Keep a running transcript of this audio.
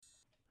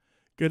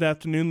Good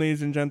afternoon,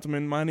 ladies and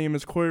gentlemen. My name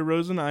is Corey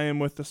Rosen. I am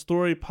with the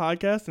Story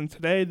Podcast, and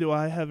today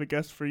I have a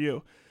guest for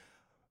you.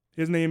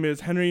 His name is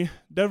Henry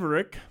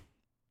Devorick.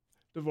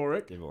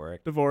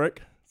 Devorick.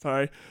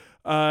 Sorry.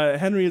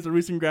 Henry is a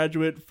recent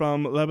graduate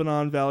from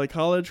Lebanon Valley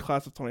College,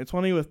 class of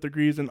 2020, with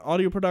degrees in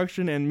audio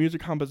production and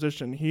music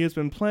composition. He has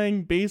been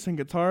playing bass and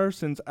guitar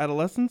since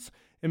adolescence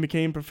and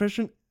became a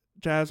proficient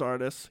jazz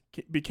artist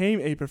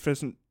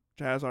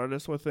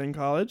within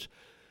college.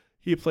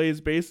 He plays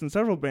bass in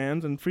several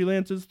bands and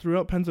freelances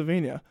throughout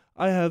Pennsylvania.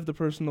 I have the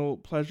personal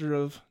pleasure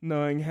of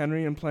knowing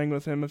Henry and playing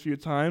with him a few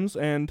times,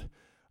 and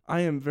I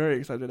am very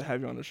excited to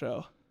have you on the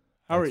show.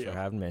 How are you? Thanks for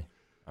having me.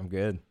 I'm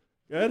good.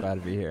 Good? Glad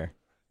to be here.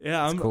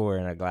 Yeah, it's cool. We're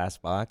in a glass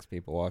box,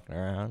 people walking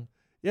around.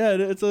 Yeah,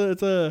 it's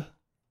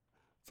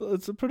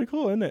pretty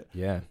cool, isn't it?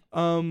 Yeah.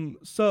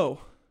 So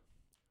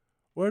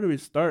where do we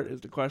start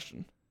is the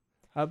question.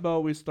 How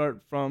about we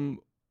start from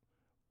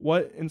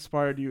what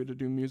inspired you to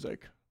do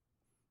music?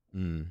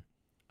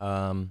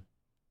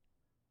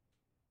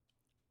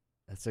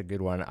 That's a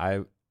good one.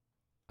 I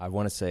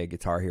want to say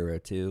Guitar Hero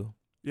 2.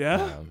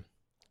 Yeah.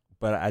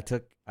 But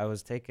I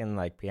was taking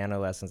like piano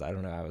lessons. I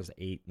don't know. I was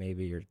 8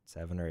 maybe, or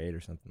 7 or 8 or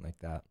something like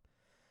that.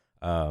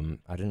 I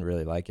didn't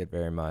really like it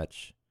very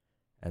much.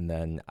 And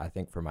then I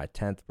think for my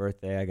 10th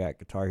birthday, I got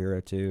Guitar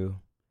Hero 2.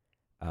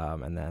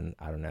 And then,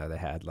 I don't know, they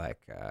had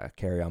like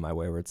Carry On My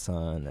Wayward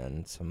Son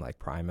and some like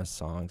Primus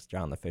songs,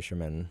 John the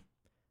Fisherman.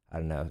 I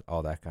don't know,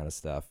 all that kind of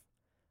stuff.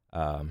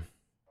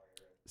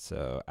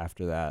 So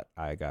after that,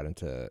 I got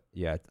into,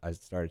 I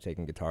started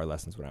taking guitar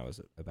lessons when I was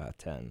about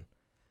 10.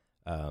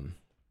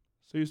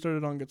 So you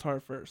started on guitar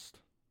first?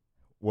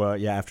 Well,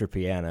 yeah, after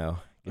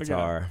piano,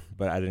 guitar,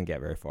 but I didn't get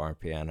very far on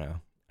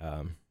piano.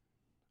 And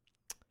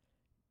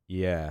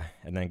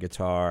then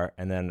guitar,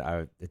 and then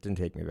it didn't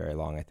take me very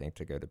long, I think,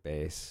 to go to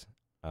bass.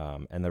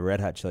 And the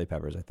Red Hot Chili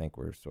Peppers, I think,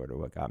 were sort of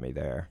what got me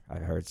there. I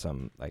heard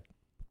some, like,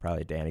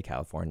 probably Danny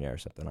California or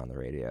something on the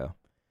radio.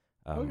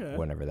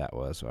 Whenever that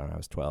was, when I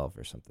was 12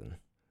 or something.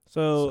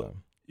 So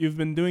you've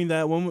been doing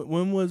that.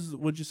 When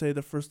would you say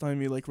the first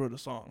time you like wrote a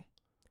song?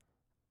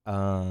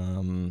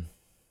 I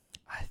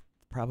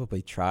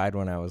probably tried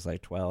when I was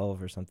like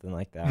 12 or something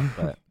like that,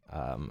 but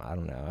I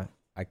don't know.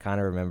 I kind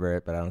of remember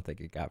it, but I don't think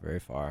it got very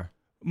far.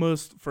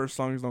 Most first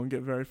songs don't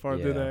get very far,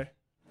 do Yeah. they?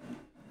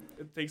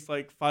 It takes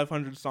like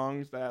 500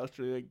 songs to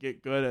actually like,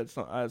 get good at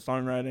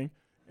songwriting,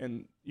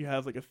 and you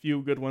have like a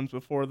few good ones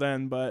before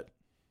then, but...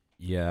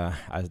 Yeah,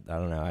 I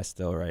don't know. I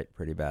still write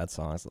pretty bad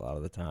songs a lot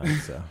of the time,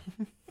 so...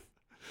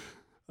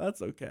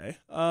 That's okay.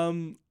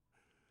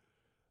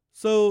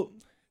 So,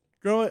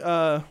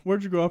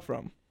 where'd you grow up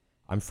from?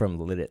 I'm from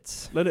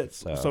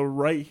Lidditz. So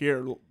right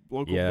here,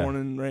 local, born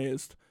and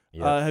raised.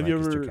 Yeah, have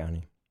Lancaster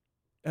County.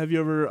 You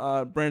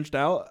ever branched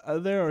out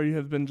there, or you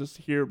have been just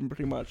here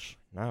pretty much?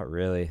 Not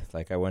really.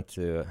 Like I went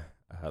to,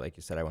 like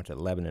you said, I went to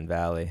Lebanon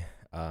Valley.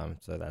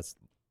 So that's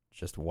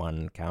just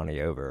one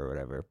county over or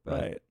whatever.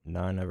 But right.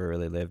 No, I never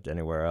really lived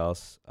anywhere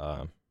else.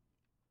 No,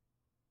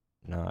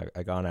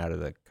 I gone out of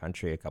the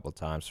country a couple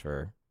times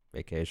for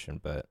vacation,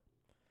 but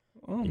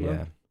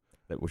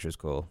which was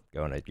cool,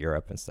 going to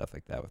Europe and stuff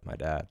like that with my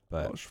dad.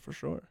 But for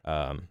sure.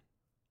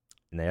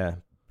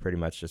 Pretty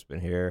much just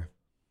been here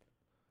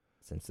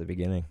since the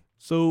beginning.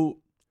 So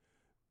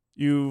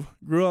you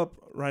grew up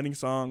writing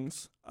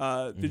songs.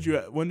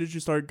 When did you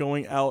start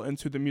going out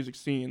into the music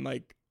scene,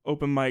 like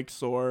open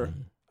mics or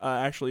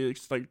actually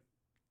like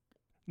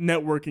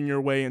networking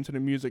your way into the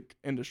music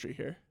industry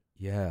here?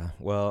 Yeah,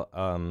 well,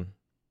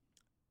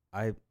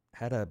 I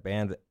had a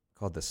band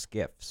called the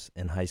Skiffs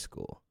in high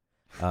school.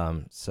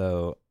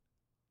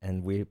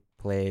 And we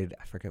played,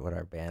 I forget what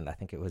our band, I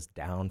think it was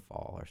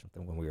Downfall or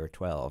something when we were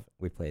 12.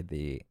 We played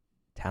the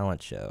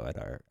talent show at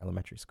our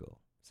elementary school.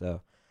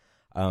 So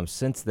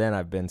since then,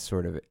 I've been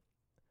sort of,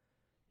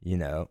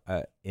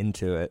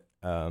 into it.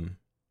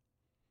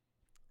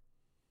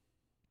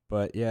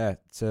 But yeah,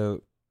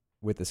 so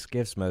with the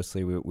Skiffs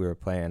mostly, we were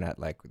playing at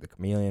like the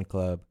Chameleon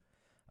Club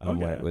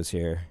when it was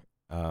here.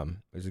 It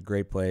was a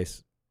great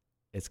place.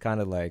 It's kind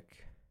of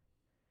like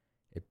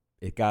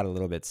it got a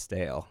little bit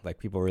stale. Like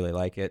people really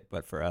like it,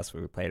 but for us,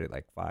 we played it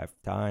like 5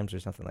 times or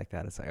something like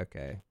that. It's like,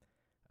 okay,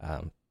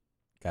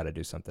 got to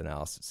do something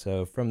else.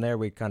 So from there,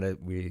 we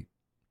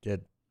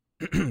did,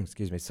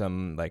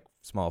 some like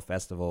small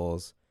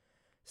festivals,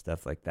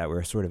 stuff like that.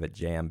 We're sort of a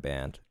jam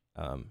band,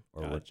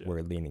 Gotcha.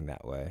 we're leaning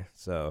that way.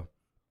 So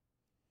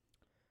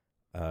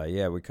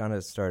we kind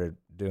of started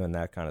doing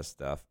that kind of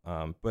stuff.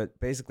 But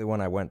basically, when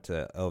I went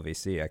to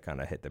LVC, I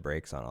kind of hit the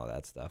brakes on all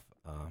that stuff.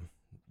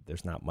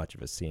 There's not much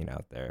of a scene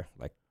out there.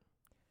 Like,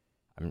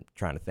 I'm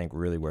trying to think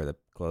really where the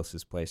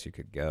closest place you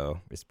could go.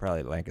 It's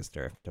probably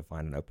Lancaster to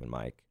find an open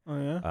mic. Oh,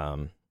 yeah?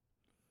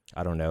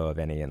 I don't know of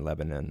any in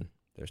Lebanon.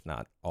 There's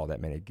not all that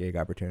many gig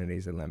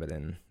opportunities in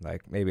Lebanon.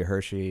 Like, maybe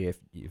Hershey or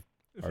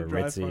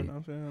drive far Ritzy.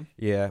 enough, yeah.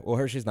 Yeah, well,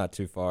 Hershey's not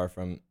too far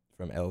from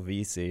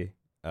LVC,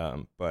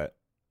 but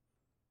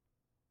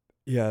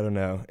yeah, I don't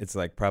know. It's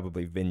like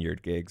probably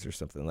vineyard gigs or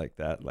something like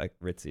that, like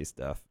ritzy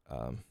stuff.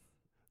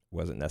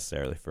 Wasn't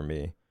necessarily for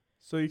me.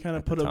 So you kind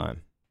of at the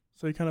time.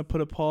 So you kind of put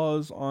a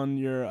pause on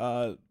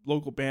your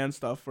local band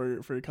stuff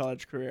for your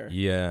college career.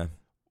 Yeah.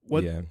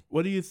 What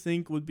do you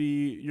think would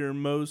be your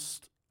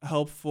most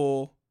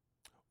helpful?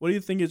 What do you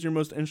think is your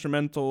most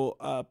instrumental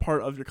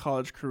part of your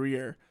college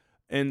career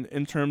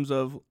in terms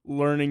of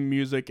learning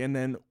music and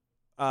then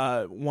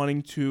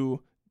wanting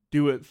to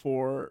do it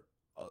for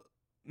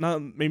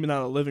maybe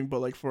not a living, but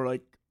like for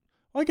like,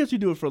 well, I guess you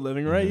do it for a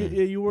living, right? Mm-hmm.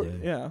 You work,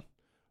 yeah.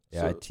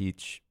 Yeah, So, I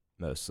teach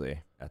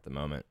mostly at the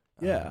moment.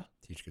 Yeah.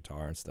 Teach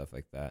guitar and stuff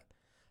like that.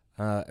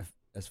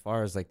 As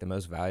far as like the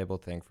most valuable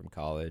thing from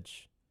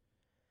college,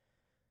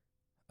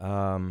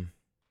 that's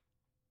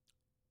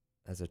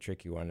a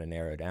tricky one to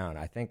narrow down.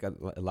 I think a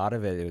lot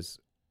of it is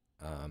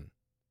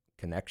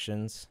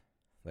connections,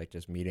 like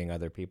just meeting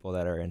other people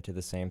that are into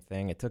the same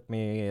thing. It took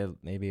me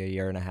maybe a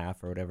year and a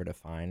half or whatever to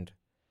find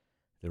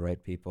the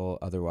right people.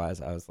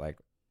 Otherwise, I was like,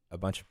 a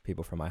bunch of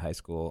people from my high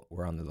school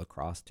were on the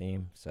lacrosse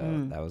team, so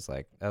that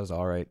was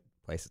all right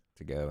place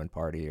to go and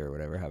party or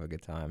whatever, have a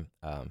good time.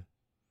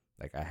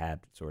 Like I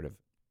had sort of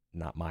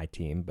not my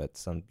team, but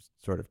some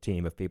sort of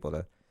team of people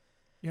to.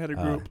 You had a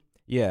group.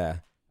 Yeah,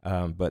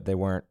 but they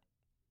weren't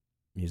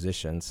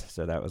musicians,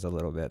 so that was a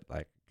little bit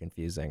like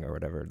confusing or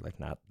whatever, like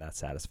not that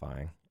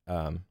satisfying.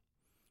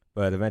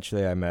 But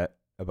eventually I met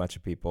a bunch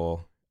of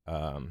people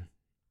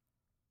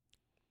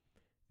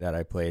that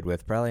I played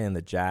with, probably in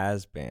the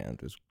jazz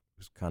band was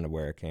kind of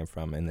where it came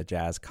from, in the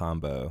jazz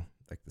combo,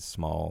 like the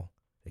small,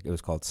 it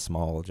was called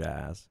small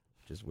jazz,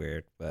 which is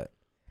weird, but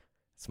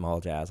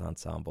small jazz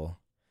ensemble.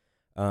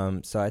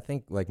 So I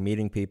think like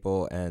meeting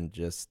people and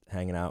just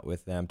hanging out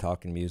with them,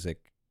 talking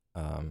music,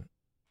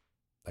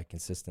 like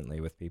consistently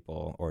with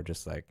people, or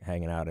just like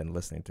hanging out and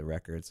listening to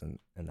records and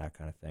that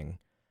kind of thing.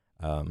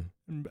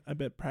 I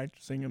bet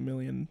practicing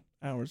 1,000,000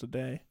 hours a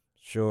day.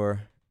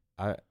 Sure.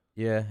 I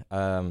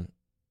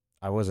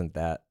wasn't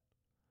that.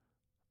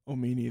 Oh,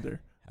 me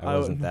neither. I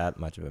wasn't that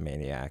much of a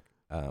maniac.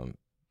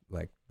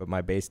 But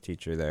my bass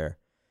teacher there,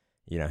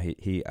 you know,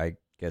 I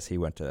guess he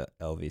went to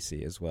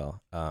LVC as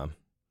well.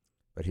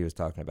 But he was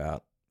talking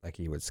about like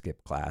he would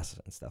skip class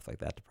and stuff like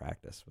that to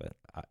practice. But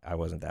I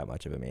wasn't that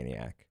much of a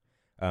maniac.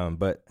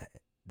 But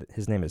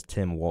his name is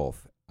Tim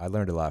Wolf. I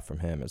learned a lot from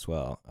him as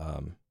well.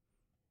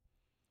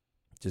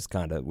 Just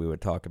kind of, we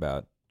would talk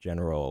about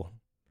general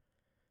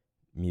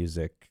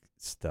music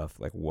stuff,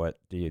 like what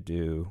do you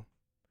do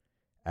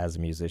as a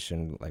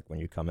musician, like when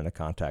you come into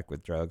contact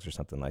with drugs or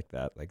something like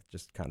that, like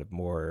just kind of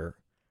more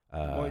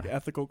like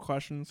ethical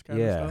questions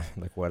kind of stuff.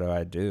 Like what do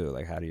I do,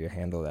 like how do you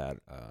handle that?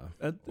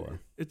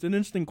 It's an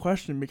interesting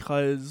question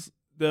because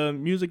the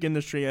music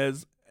industry,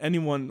 as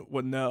anyone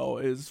would know,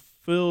 is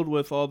filled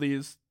with all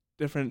these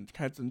different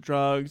kinds of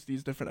drugs,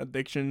 these different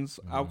addictions,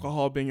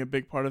 alcohol being a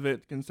big part of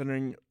it,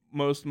 considering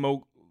most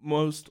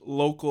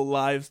local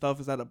live stuff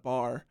is at a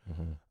bar.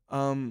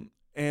 And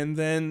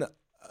then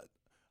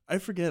I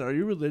forget, are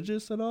you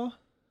religious at all?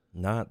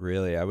 Not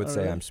really. I would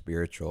say I'm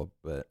spiritual,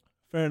 but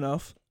fair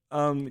enough.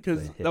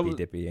 Because that was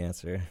hippy-dippy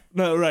answer.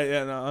 No, right?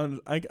 Yeah, no,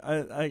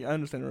 I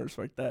understand and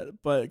respect that.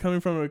 But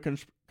coming from a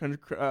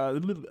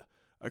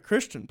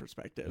Christian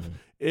perspective,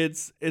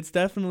 it's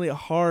definitely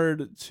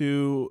hard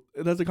to.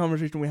 That's a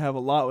conversation we have a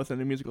lot within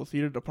the musical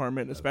theater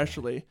department,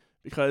 especially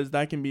because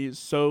that can be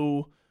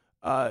so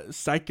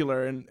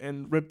secular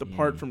and ripped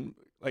apart from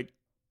like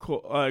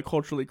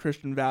culturally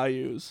Christian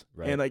values,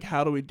 and like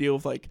how do we deal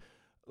with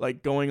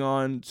like going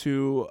on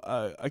to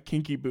a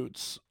Kinky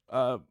Boots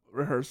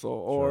rehearsal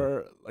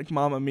or like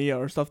Mamma Mia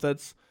or stuff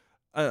that's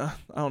I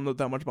don't know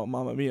that much about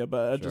Mamma Mia,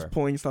 but just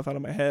pulling stuff out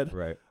of my head.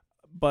 Right.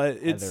 But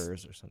it's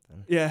Heathers or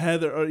something. Yeah,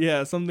 Heather,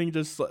 or something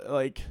just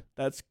like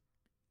that's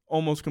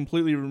almost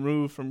completely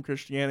removed from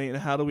Christianity. And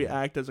how do we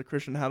act as a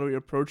Christian? How do we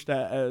approach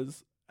that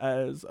as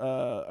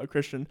a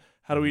Christian?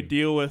 How do we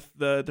deal with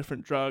the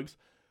different drugs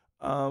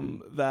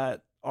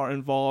that are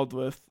involved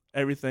with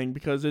everything?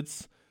 Because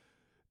it's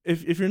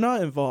if you're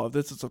not involved,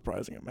 it's a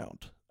surprising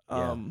amount.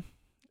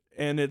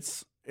 And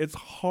it's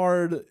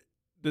hard.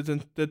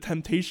 The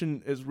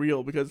temptation is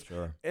real because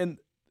and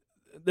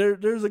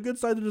there's a good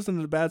side to this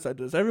and a bad side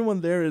to this.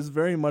 Everyone there is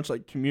very much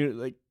like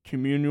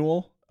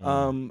communal,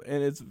 and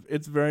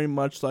it's very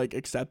much like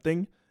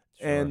accepting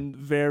and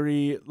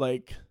very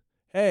like,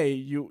 hey,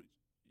 you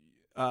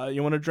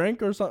want a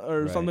drink or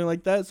something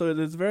like that. So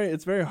it's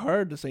very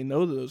hard to say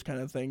no to those kind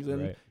of things,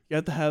 and you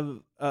have to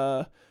have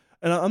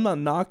and I'm not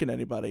knocking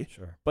anybody,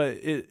 but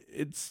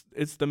it's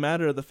the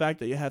matter of the fact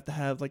that you have to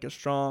have like a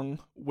strong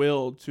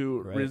will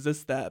to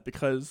resist that,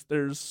 because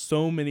there's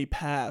so many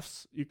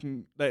paths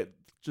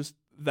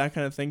that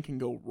kind of thing can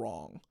go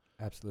wrong.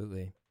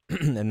 Absolutely.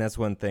 And that's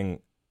one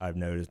thing I've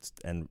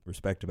noticed and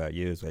respect about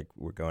you is like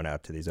we're going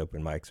out to these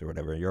open mics or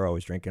whatever. You're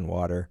always drinking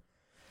water.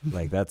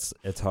 Like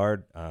it's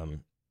hard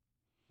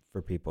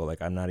for people.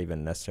 Like I'm not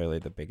even necessarily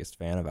the biggest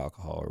fan of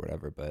alcohol or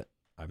whatever, but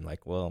I'm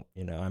like, well,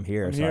 I'm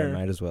here, I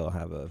might as well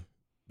have a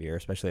beer,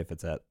 especially if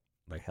it's at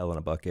like Hell in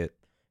a Bucket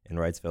in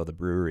Wrightsville, the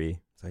brewery.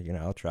 It's like,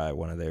 I'll try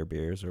one of their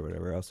beers or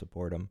whatever. I'll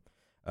support them.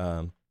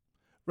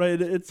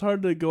 Right. It's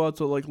hard to go out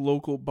to like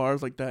local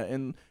bars like that.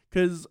 And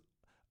because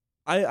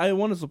I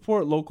want to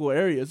support local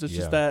areas. It's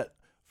just that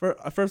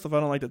first off, I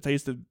don't like the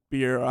taste of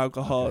beer or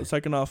alcohol. Okay.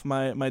 Second off,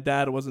 my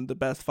dad wasn't the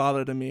best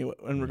father to me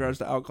in regards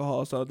to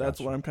alcohol, so that's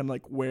why I'm kind of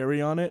like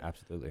wary on it.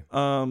 Absolutely.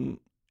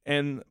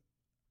 And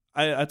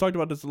I talked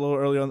about this a little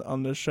earlier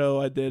on the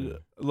show. I did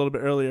a little bit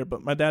earlier,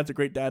 but my dad's a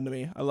great dad to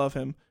me. I love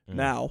him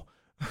now.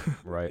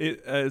 Right.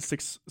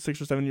 6 or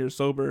 7 years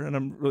sober, and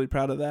I'm really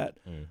proud of that.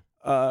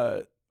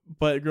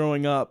 But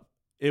growing up,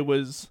 it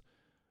was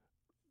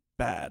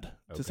bad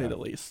to say the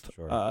least.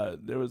 Sure.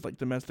 There was like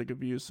domestic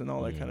abuse and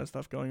all that kind of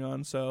stuff going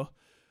on. So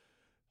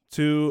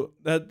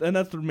and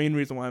that's the main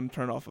reason why I'm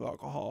turned off of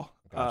alcohol.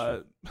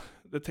 Gotcha.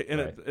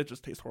 It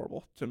just tastes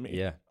horrible to me.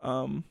 Yeah.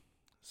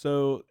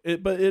 So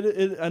it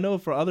I know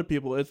for other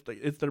people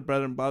it's their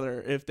bread and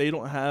butter. If they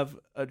don't have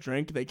a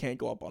drink, they can't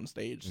go up on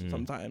stage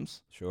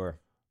sometimes. Sure.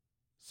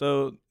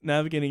 So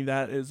navigating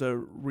that is a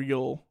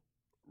real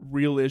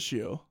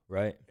issue.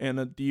 Right. And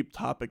a deep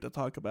topic to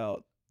talk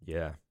about.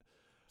 Yeah.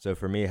 So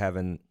for me,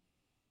 having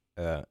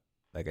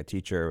like a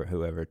teacher or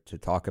whoever to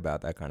talk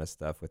about that kind of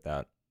stuff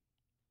without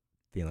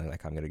feeling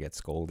like I'm going to get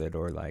scolded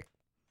or like,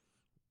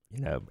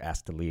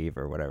 asked to leave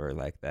or whatever,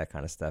 like that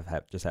kind of stuff,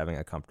 just having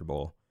a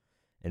comfortable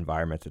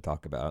environment to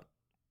talk about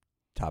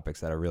topics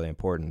that are really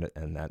important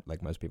and that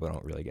like most people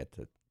don't really get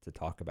to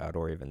talk about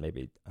or even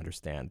maybe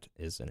understand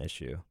is an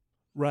issue.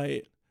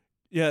 Right.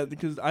 Yeah,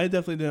 because I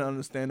definitely didn't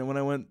understand it when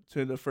I went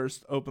to the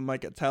first open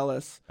mic at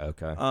Talus.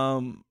 Okay.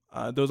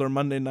 Those are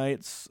Monday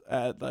nights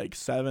at like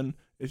 7.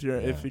 If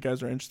you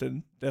guys are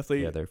interested,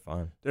 definitely. Yeah, they're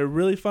fun. They're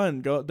really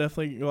fun.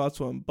 Definitely go out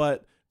to them.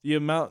 But the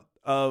amount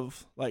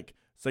of like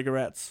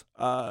cigarettes,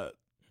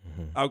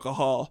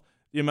 alcohol,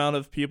 the amount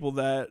of people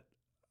that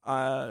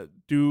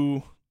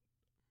do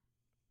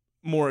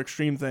more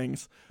extreme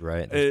things.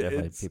 Right. There's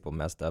definitely people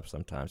messed up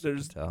sometimes. You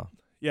can tell.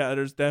 Yeah,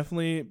 there's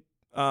definitely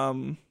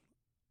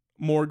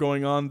more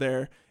going on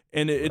there,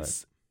 and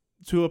it's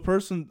to a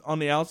person on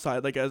the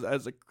outside, like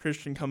as a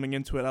Christian coming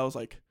into it, I was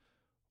like,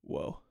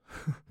 whoa.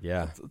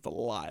 Yeah. it's a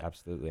lot.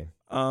 Absolutely.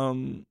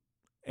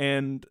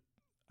 And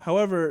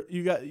however,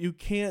 you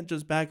can't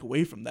just back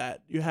away from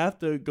that. You have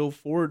to go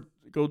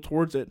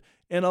towards it.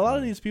 And a lot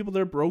of these people,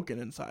 they're broken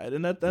inside,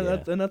 and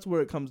that's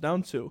where it comes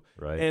down to.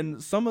 Right.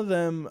 And some of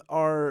them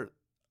are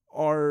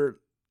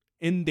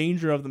in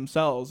danger of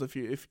themselves, if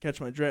you catch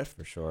my drift.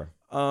 For sure.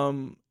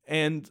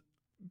 And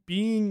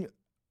being,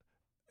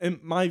 in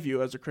my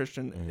view as a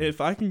Christian, if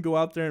I can go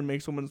out there and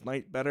make someone's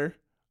night better,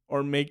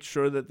 or make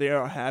sure that they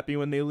are happy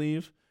when they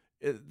leave,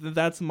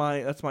 that's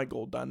my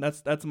goal done.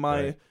 That's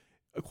my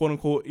quote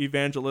unquote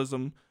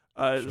evangelism,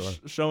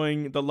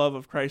 showing the love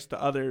of Christ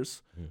to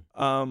others.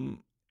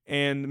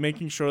 And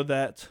making sure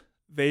that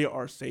they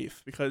are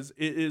safe, because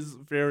it is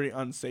very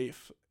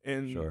unsafe,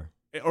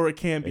 or it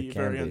can be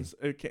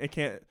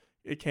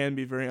it can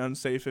be very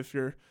unsafe if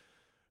you're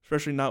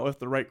especially not with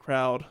the right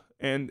crowd,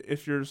 and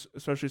if you're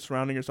especially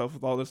surrounding yourself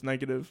with all this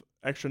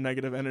extra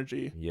negative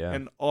energy,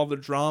 and all the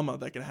drama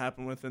that can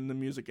happen within the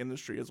music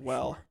industry as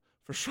well.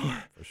 For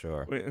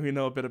sure. We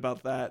know a bit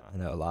about that. I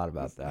know a lot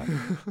about that.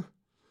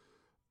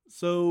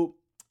 So,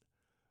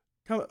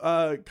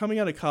 coming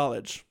out of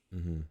college.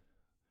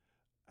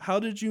 How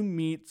did you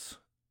meet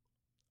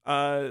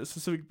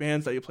specific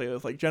bands that you play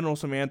with, like General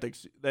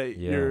Semantics?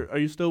 Are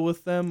you still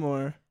with them,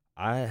 or?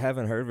 I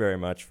haven't heard very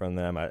much from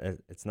them.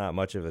 It's not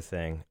much of a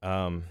thing.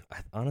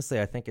 Honestly,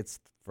 I think it's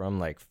from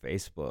like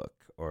Facebook,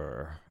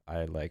 or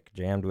I like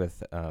jammed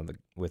with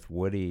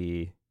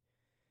Woody.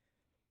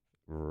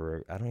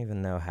 I don't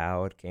even know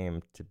how it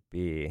came to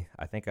be.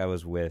 I think I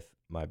was with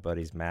my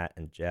buddies Matt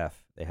and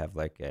Jeff. They have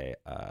like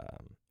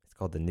it's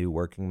called the New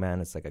Working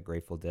Men. It's like a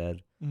Grateful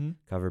Dead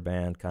cover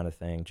band kind of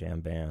thing,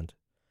 jam band.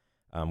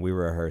 We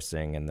were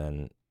rehearsing, and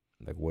then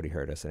like Woody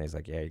heard us, and he's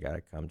like, "Yeah, you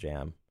gotta come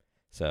jam."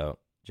 So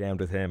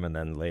jammed with him, and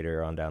then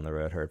later on down the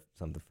road, heard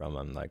something from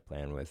him, like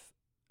playing with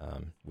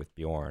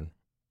Bjorn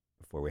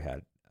before we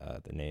had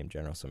the name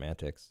General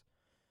Semantics,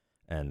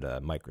 and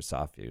Mike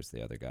Rasafi was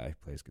the other guy who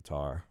plays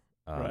guitar.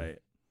 Right.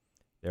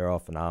 They're all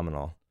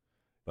phenomenal,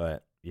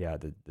 but yeah,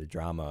 the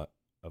drama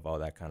of all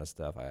that kind of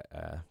stuff,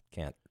 I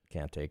can't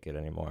take it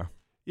anymore.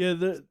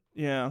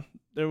 Yeah,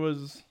 there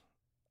was,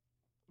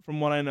 from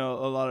what I know,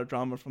 a lot of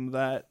drama from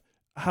that.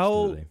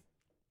 Absolutely.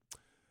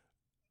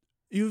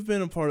 You've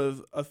been a part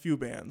of a few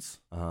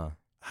bands.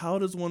 How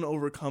does one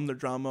overcome the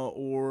drama,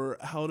 or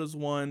how does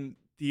one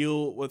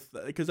deal with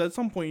that? Because at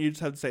some point you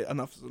just have to say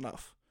enough is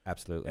enough.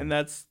 Absolutely. And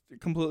that's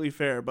completely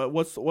fair. But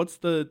what's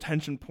the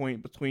tension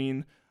point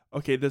between,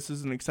 okay, this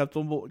isn't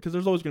acceptable? Because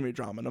there's always going to be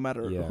drama, no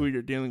matter who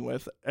you're dealing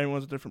with.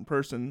 Everyone's a different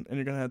person, and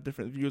you're going to have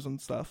different views on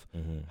stuff.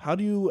 How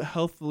do you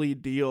healthily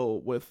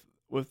deal with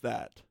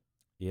that?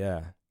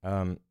 Yeah.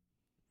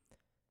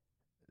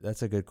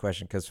 That's a good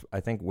question, because I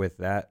think with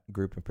that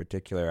group in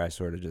particular, I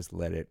sort of just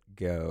let it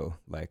go.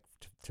 Like,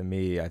 to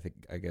me, I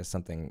guess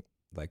something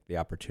like the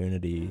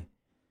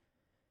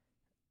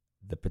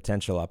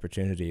potential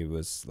opportunity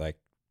was like,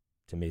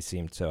 to me,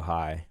 seemed so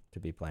high to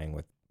be playing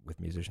with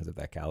musicians of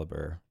that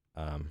caliber.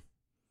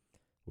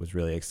 Was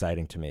really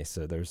exciting to me.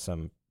 So there's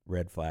some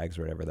red flags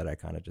or whatever that I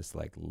kind of just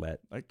like let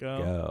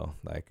go.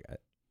 Like,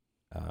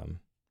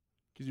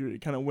 because you're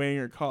kind of weighing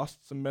your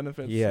costs and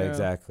benefits. Yeah,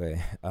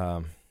 exactly.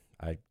 I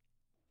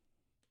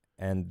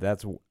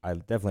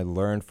definitely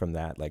learned from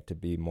that, like to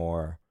be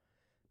more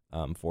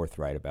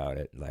forthright about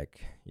it.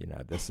 Like, you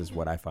know, this is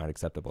what I find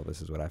acceptable.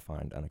 This is what I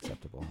find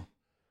unacceptable.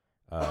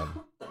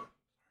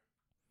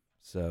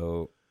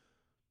 So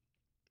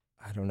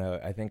I don't know.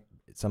 I think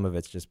some of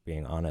it's just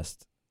being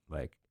honest.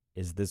 Like,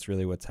 is this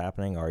really what's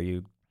happening? Are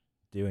you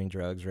doing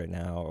drugs right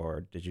now?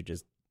 Or did you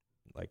just,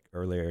 like,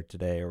 earlier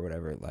today or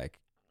whatever, like,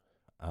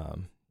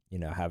 you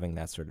know, having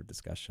that sort of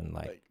discussion,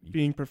 like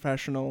being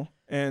professional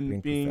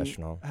and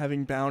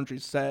having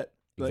boundaries set.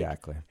 Like,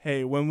 exactly.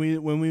 Hey, when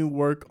we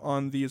work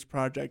on these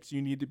projects,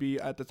 you need to be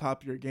at the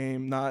top of your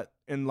game, not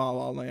in La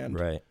La Land.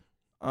 Right.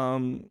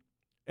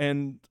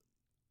 And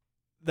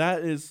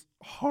that is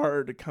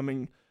hard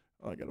coming.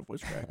 Oh, I got a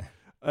voice crack.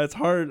 It's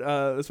hard,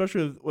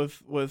 especially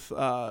with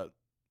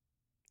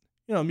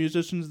you know,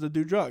 musicians that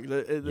do drugs.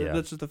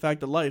 That's just the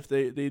fact of life.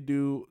 They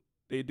do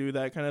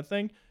that kind of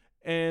thing,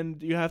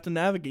 and you have to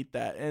navigate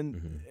that.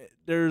 And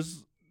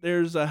there's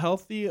a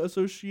healthy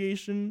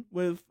association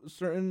with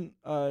certain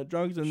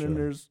drugs, and then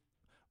there's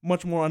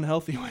much more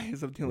unhealthy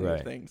ways of dealing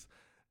with things.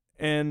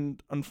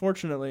 And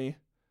unfortunately,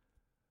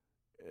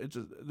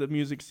 the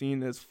music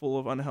scene is full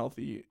of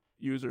unhealthy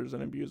users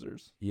and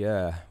abusers.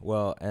 Yeah,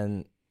 well,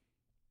 and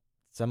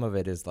some of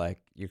it is like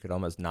you could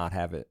almost not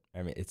have it.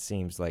 I mean, it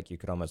seems like you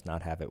could almost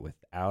not have it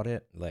without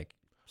it. Like,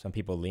 some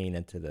people lean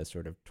into the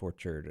sort of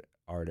tortured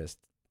artist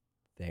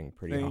thing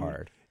pretty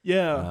hard.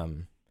 Yeah.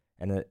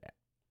 And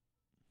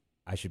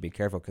I should be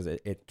careful because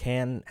it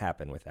can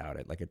happen without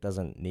it. Like, it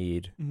doesn't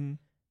need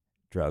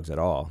drugs at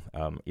all.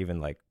 Even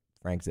like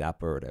Frank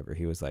Zappa or whatever,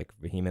 he was like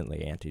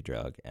vehemently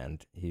anti-drug,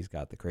 and he's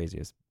got the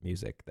craziest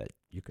music that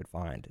you could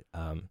find.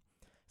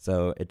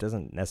 So it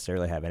doesn't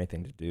necessarily have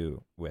anything to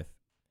do with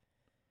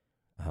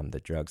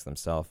the drugs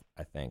themselves,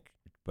 I think.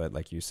 But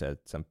like you said,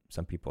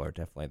 some people are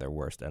definitely their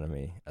worst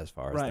enemy as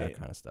far as that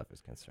kind of stuff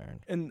is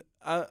concerned. And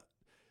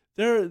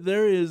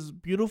there is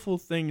beautiful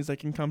things that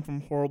can come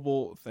from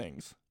horrible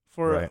things.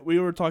 We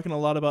were talking a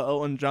lot about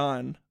Elton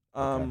John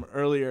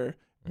earlier,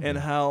 and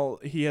how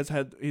he's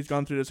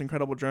gone through this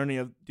incredible journey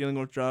of dealing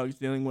with drugs,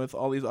 dealing with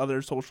all these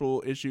other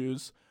social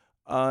issues,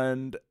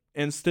 and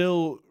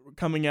still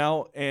coming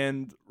out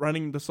and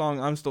writing the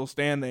song "I'm Still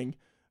Standing."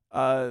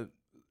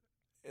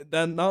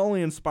 That not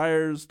only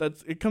inspires,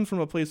 it comes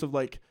from a place of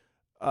like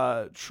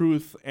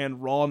truth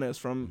and rawness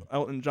from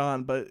Elton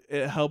John, but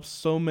it helps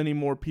so many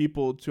more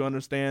people to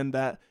understand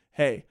that,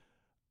 hey,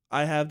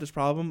 I have this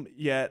problem,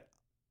 yet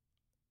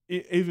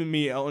even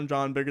me, Elton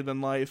John, bigger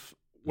than life,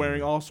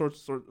 wearing all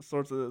sorts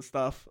of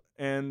stuff,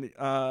 and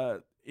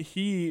if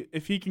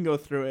he can go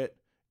through it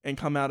and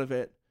come out of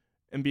it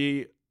and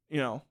be, you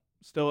know,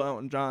 still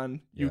Elton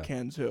John, you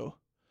can too,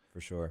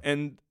 for sure.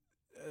 And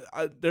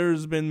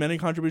there's been many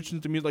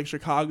contributions to music. Like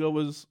Chicago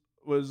was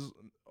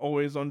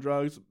always on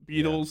drugs.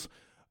 Beatles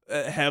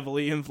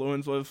heavily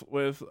influenced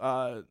with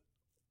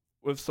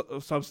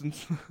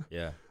substance.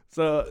 Yeah.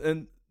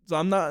 So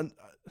I'm not.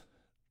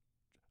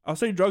 I'll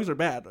say drugs are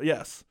bad.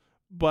 Yes,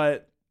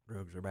 but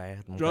drugs are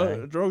bad.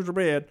 Okay. Drugs are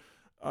bad.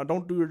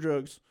 Don't do your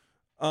drugs,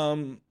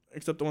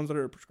 except the ones that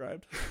are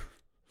prescribed.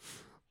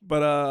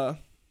 But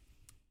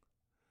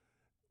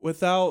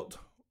without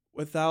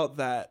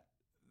that,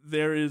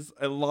 there is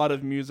a lot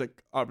of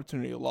music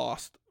opportunity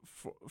lost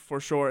for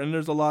sure, and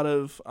there's a lot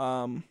of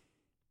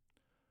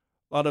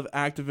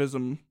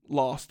activism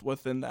lost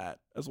within that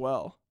as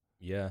well.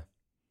 Yeah,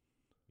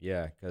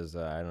 because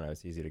I don't know,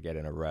 it's easy to get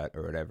in a rut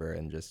or whatever,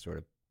 and just sort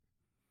of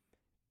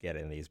get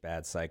in these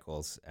bad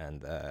cycles,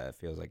 and it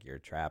feels like you're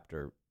trapped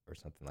or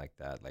something like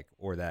that. Like,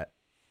 or that,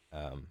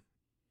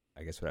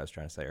 I guess what I was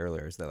trying to say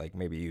earlier is that like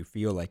maybe you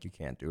feel like you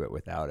can't do it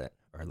without it,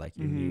 or like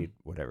you need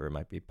whatever, it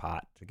might be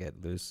pot to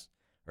get loose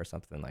or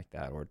something like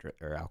that, or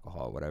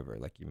alcohol, whatever.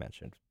 Like you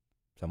mentioned,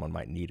 someone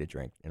might need a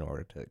drink in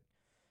order to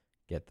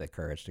get the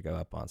courage to go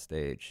up on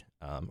stage,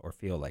 or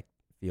feel like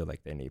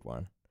they need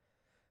one.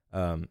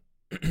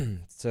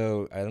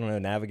 So I don't know,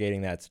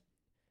 navigating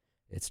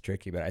it's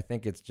tricky, but I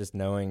think it's just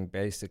knowing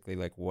basically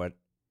like what,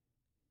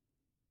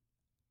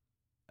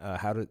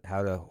 how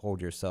to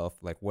hold yourself,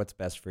 like what's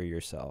best for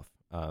yourself.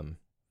 Holding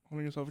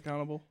yourself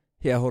accountable.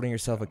 Yeah, holding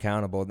yourself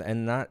accountable,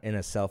 and not in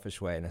a selfish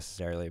way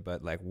necessarily,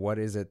 but like, what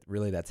is it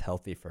really that's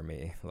healthy for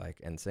me?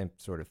 Like, and same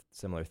sort of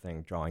similar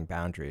thing, drawing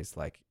boundaries.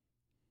 Like,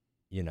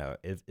 you know,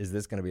 is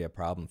this going to be a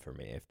problem for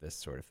me if this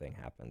sort of thing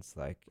happens?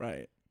 Like,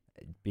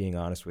 being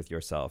honest with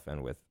yourself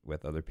and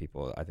with other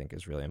people, I think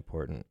is really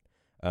important.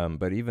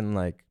 But even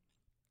like,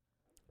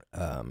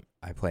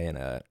 I play in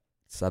a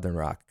Southern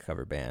rock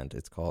cover band.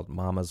 It's called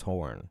Mama's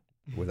Horn,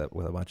 with a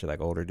bunch of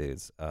like older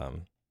dudes.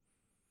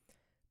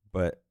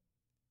 But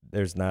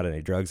there's not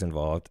any drugs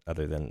involved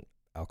other than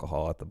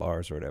alcohol at the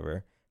bars or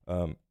whatever.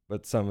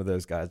 But some of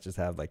those guys just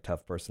have like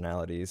tough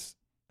personalities.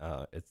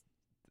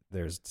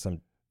 There's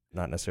some,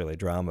 not necessarily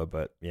drama,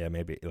 but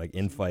maybe like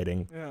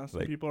infighting. Yeah, some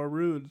like, people are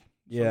rude.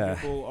 Some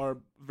people are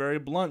very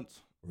blunt.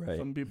 Right.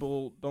 Some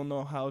people don't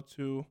know how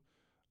to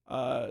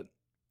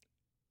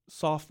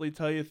softly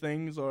tell you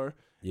things, or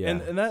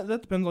and that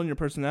depends on your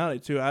personality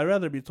too. I'd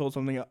rather be told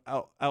something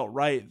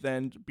outright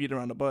than beat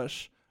around the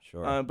bush.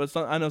 Sure. But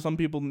I know some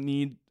people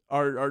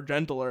are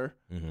gentler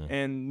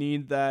and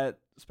need that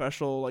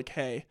special, like,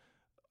 hey,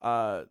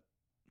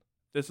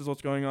 this is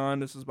what's going on,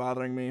 this is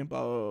bothering me,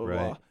 blah blah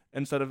blah, blah,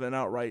 instead of an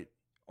outright,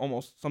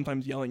 almost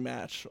sometimes yelling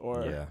match.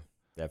 Or yeah,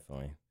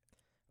 definitely.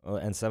 Well,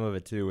 and some of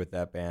it too with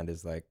that band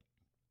is like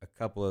a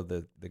couple of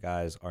the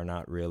guys are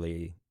not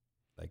really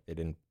like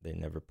they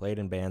never played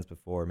in bands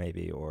before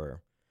maybe,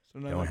 or so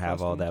don't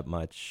have all that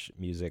much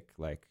music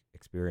like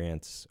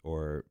experience,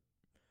 or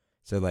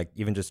so like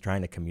even just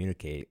trying to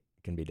communicate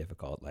can be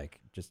difficult, like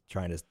just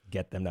trying to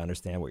get them to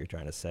understand what you're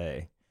trying to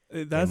say.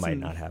 They might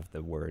not have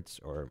the words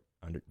or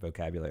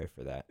vocabulary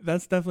for that.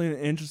 That's definitely an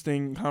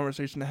interesting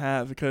conversation to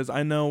have, because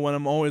I know when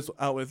I'm always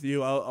out with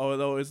you, I'll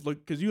always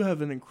look, because you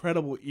have an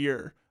incredible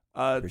ear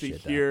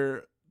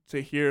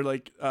to hear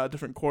like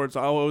different chords.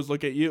 I always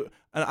look at you,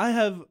 and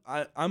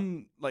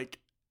I'm like,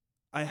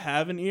 I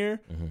have an ear.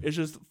 It's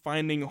just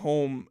finding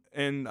home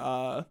and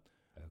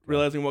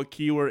realizing what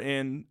key we're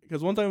in.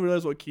 Because once I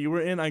realize what key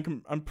we're in,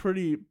 I'm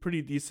pretty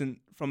decent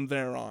from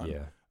there on.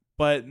 Yeah.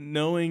 But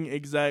knowing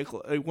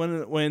exactly, like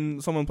when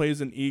someone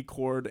plays an E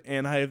chord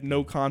and I have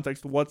no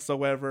context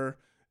whatsoever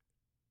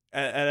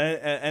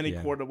at any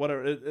chord or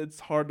whatever, it's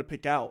hard to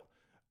pick out.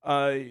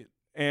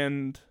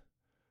 And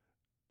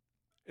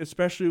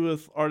especially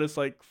with artists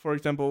like, for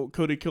example,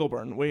 Cody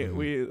Kilburn.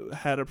 We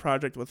had a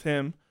project with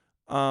him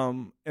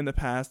in the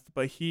past,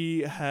 but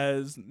he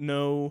has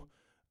no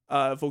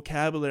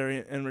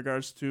vocabulary in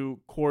regards to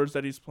chords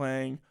that he's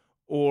playing,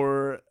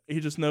 or he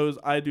just knows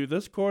I do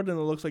this chord and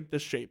it looks like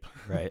this shape.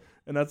 Right.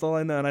 And that's all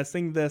I know. And I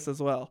sing this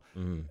as well.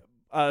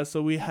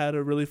 So we had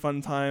a really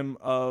fun time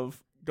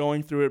of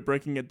going through it,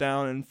 breaking it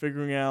down, and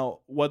figuring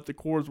out what the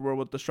chords were,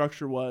 what the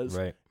structure was,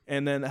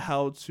 and then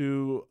how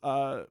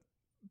to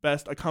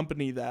best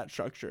accompany that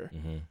structure.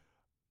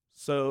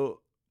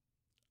 So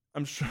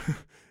I'm sure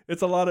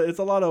it's a lot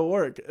of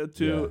work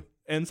to,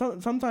 and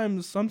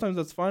sometimes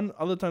that's fun.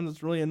 Other times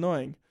it's really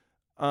annoying.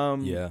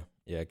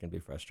 It can be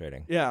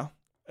frustrating. Yeah,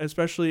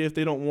 especially if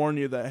they don't warn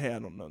you that, hey, I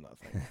don't know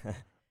nothing.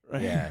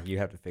 Right? Yeah, you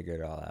have to figure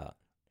it all out.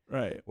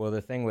 Right. Well, the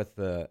thing with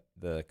the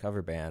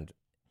cover band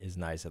is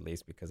nice, at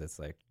least, because it's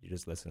like you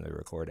just listen to the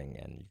recording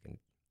and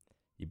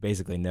you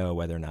basically know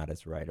whether or not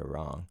it's right or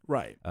wrong.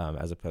 Right.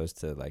 As opposed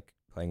to like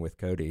playing with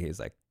Cody, he's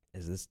like,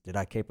 did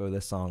I capo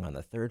this song on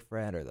the 3rd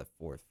fret or the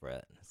 4th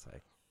fret? And it's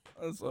like,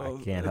 I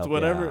can't help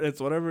whatever. you out.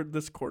 It's whatever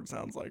this chord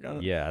sounds like.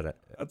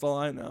 That's all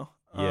I know.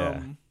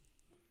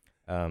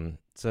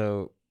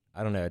 So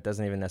I don't know. It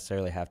doesn't even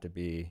necessarily have to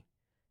be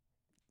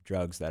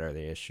drugs that are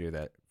the issue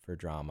that for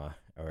drama,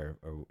 or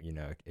you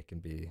know, it can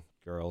be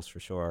girls for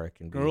sure. It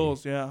can be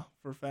girls, for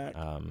a fact.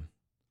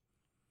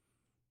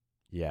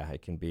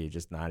 It can be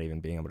just not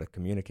even being able to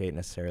communicate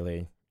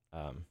necessarily,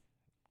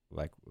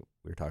 like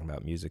we were talking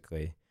about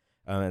musically.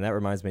 And that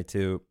reminds me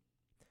too,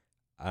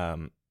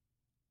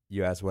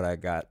 you asked what I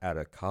got out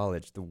of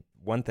college. The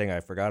one thing I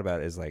forgot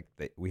about is like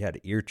we had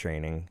ear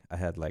training. I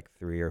had like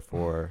 3 or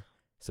 4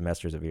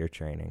 semesters of ear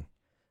training.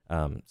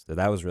 So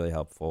that was really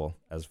helpful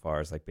as far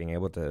as like being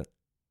able to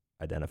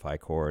identify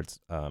chords,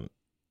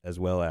 as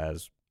well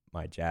as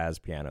my jazz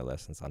piano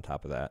lessons on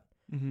top of that.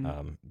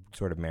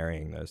 Sort of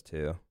marrying those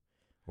two,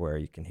 where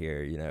you can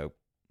hear, you know,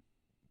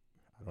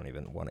 I don't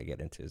even want to get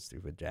into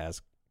stupid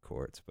jazz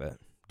chords, but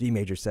D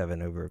major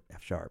 7 over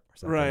F sharp or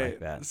something like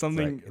that.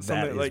 Something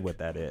like what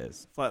that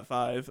is. Flat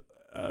 5,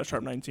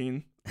 sharp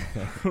 19.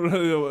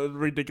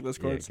 Ridiculous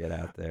chords. Yeah, get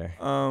out there.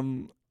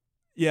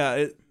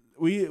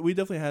 We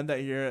definitely had that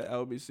here at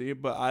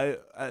LBC, but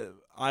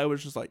I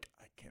was just like,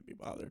 I can't be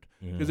bothered,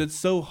 because it's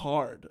so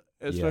hard.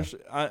 Especially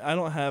I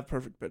don't have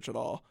perfect pitch at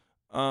all.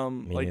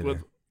 But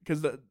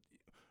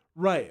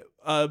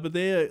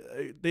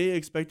they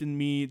expected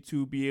me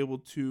to be able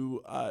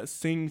to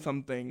sing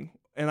something,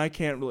 and I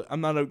can't really. I'm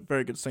not a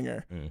very good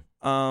singer.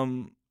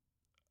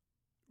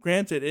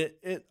 Granted,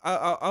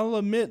 I'll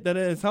admit that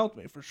it has helped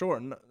me for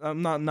sure.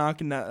 I'm not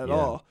knocking that at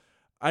all.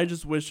 I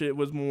just wish it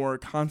was more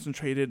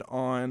concentrated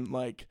on,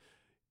 like,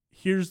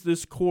 here's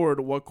this chord.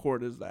 What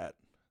chord is that?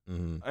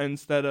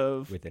 Instead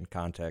of within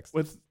context.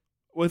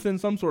 Within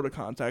some sort of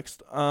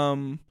context.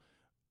 And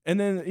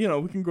then, you know,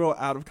 we can grow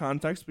out of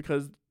context,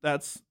 because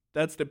that's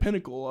the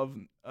pinnacle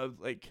of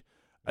like,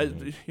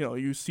 you know,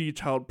 you see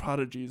child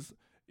prodigies.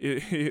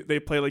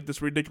 They play like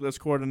this ridiculous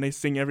chord and they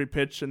sing every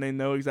pitch and they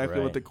know exactly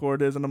what the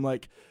chord is. And I'm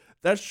like,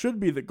 that should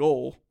be the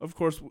goal. Of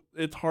course,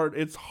 it's hard.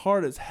 It's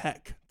hard as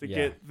heck to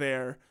get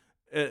there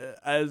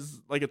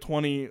as like a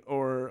 20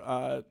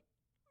 or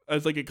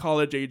as like a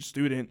college age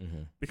student,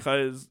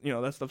 because, you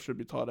know, that stuff should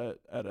be taught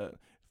at a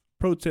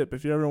pro tip.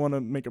 If you ever want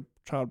to make a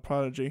child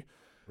prodigy,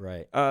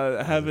 do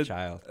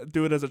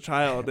it as a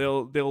child.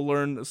 They'll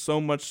learn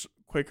so much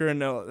quicker,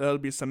 and that'll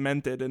be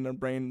cemented in their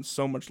brain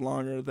so much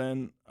longer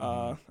than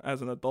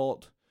as an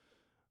adult.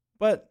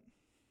 But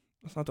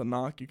that's not to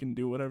knock. You can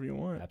do whatever you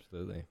want.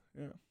 Absolutely.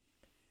 Yeah.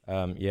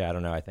 I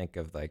don't know. I think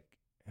of like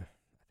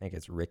think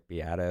it's Rick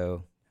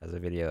Beato has a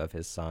video of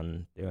his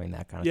son doing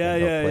that kind of Yeah,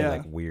 thing. They'll yeah, play yeah.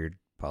 like weird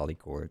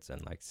polychords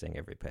and like sing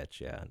every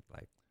pitch. Yeah, and,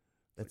 like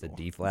that's a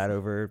D flat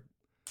over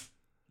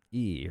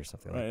E or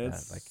something Right, like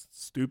it's that. Like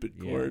stupid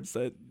chords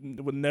that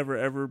would never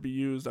ever be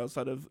used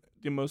outside of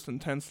the most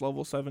intense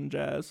level 7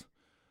 jazz.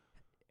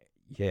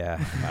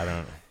 yeah, I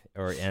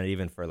don't, and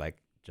even for like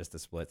just a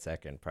split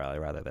second, probably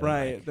rather than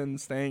Right, than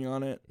staying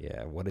on it.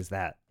 Yeah, what is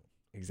that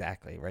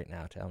exactly right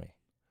now? Tell me.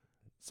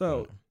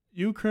 So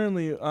you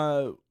currently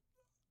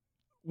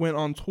went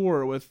on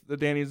tour with the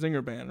Danny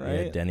Zinger band,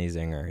 right? Yeah, Denny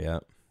Zinger. Yeah.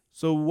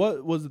 So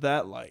what was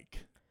that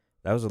like?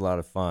 That was a lot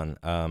of fun.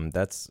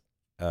 That's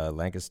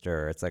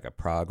Lancaster. It's like a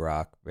prog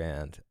rock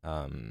band.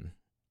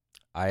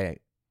 I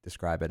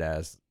describe it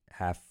as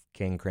half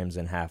King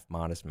Crimson, half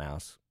Modest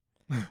Mouse.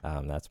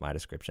 That's my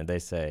description. They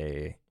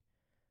say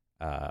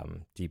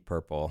Deep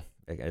Purple.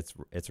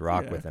 It's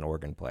rock with an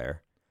organ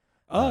player.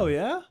 Oh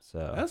yeah,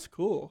 so that's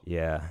cool.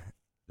 Yeah,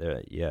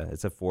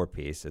 it's a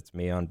 4-piece. It's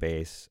me on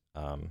bass.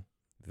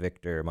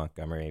 Victor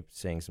Montgomery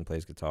sings and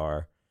plays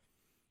guitar,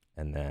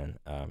 and then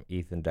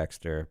Ethan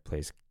Dexter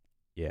plays.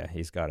 Yeah,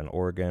 he's got an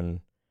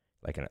organ,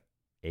 like an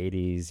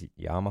 80s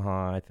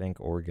Yamaha, I think,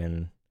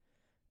 organ,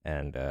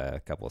 and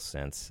a couple of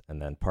synths, and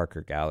then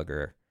Parker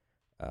Gallagher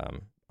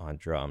on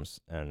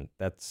drums. And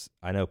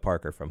I know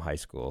Parker from high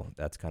school.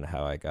 That's kind of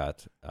how I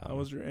got. That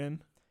was your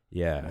in?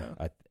 Yeah.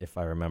 If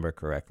I remember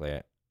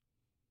correctly,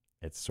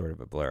 it's sort of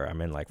a blur. I'm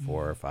in like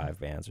 4 or 5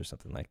 bands or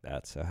something like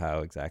that. So how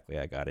exactly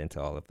I got into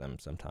all of them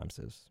sometimes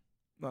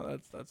no,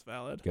 that's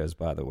valid. Goes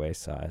by the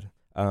wayside.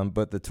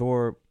 But the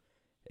tour,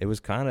 it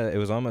was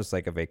almost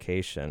like a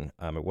vacation.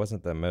 It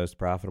wasn't the most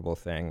profitable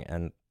thing,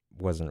 and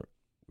wasn't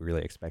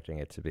really expecting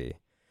it to be.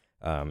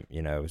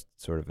 It was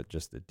sort of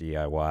just a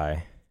DIY.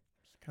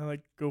 Just kind of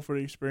like go for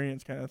the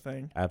experience kind of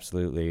thing.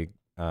 Absolutely.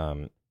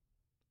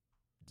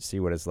 See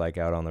what it's like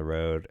out on the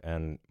road,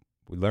 and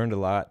we learned a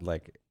lot.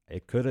 Like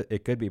it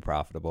could be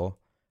profitable.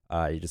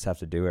 You just have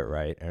to do it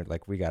right. And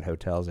like we got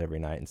hotels every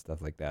night and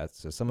stuff like that.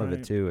 So some of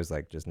it too is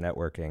like just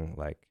networking.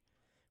 Like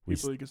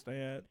people you can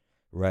stay at.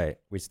 Right.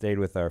 We stayed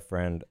with our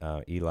friend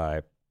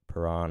Eli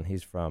Perron.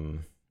 He's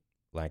from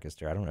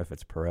Lancaster. I don't know if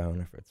it's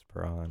Perron, if it's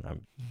Perron.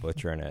 I'm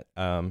butchering it.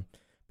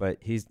 But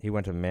he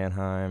went to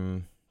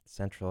Mannheim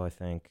Central, I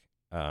think.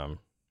 And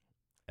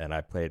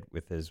I played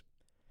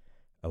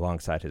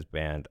alongside his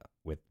band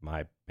with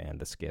my band,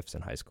 the Skiffs,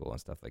 in high school and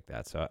stuff like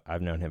that. So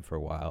I've known him for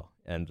a while,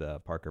 and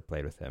Parker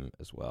played with him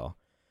as well.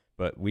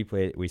 But we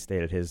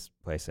stayed at his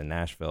place in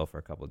Nashville for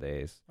a couple of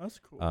days. That's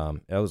cool.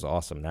 It was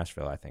awesome.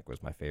 Nashville, I think,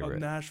 was my favorite.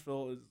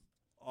 Nashville is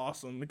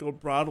awesome. They go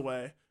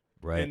Broadway,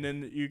 right? And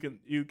then you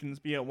can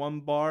be at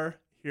one bar,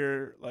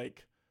 hear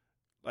like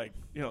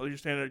your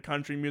standard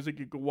country music.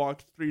 You could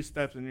walk 3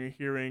 steps and you're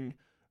hearing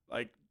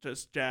like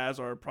just jazz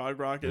or prog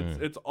rock.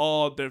 It's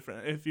all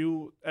different. If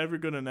you ever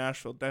go to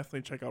Nashville,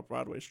 definitely check out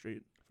Broadway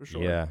Street for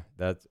sure.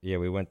 Yeah,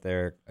 we went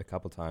there a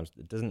couple times.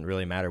 It doesn't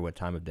really matter what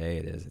time of day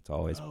it is. It's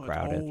always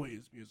crowded. It's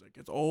always music.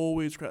 It's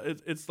always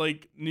crowded. It's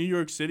like New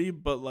York City,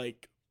 but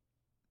like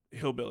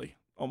hillbilly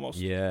almost.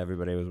 Yeah,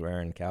 everybody was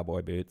wearing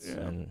cowboy boots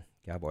and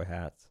cowboy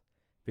hats.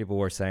 People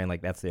were saying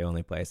like that's the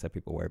only place that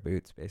people wear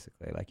boots,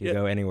 basically. Like you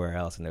go anywhere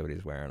else and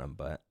nobody's wearing them,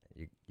 but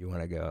you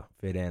want to go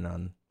fit in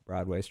on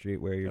Broadway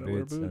Street, wear your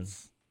boots. Wear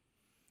boots.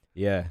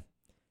 Yeah,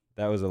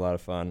 that was a lot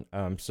of fun.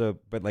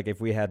 But like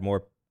if we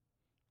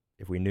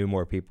knew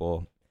more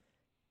people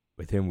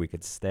with whom we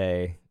could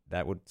stay,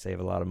 that would save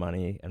a lot of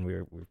money. And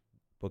we're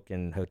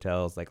booking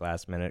hotels like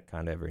last minute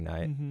kind of every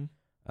night.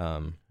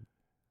 Mm-hmm.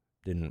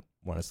 Didn't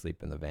want to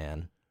sleep in the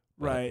van.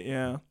 Right.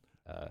 Yeah.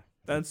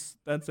 That's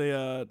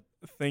a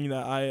thing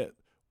that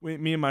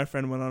me and my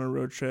friend went on a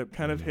road trip,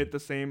 kind of hit the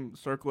same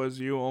circle as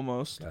you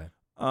almost. Okay.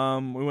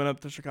 We went up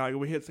to Chicago.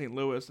 We hit St.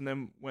 Louis and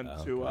then went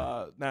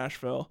to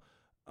Nashville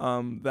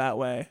that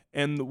way.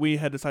 And we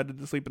had decided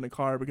to sleep in the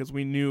car because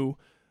we knew,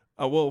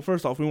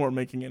 first off, we weren't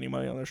making any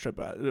money on this trip.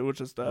 It was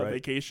just a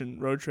vacation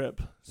road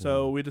trip.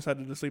 So we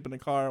decided to sleep in the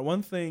car.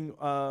 One thing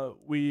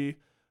we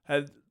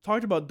had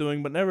talked about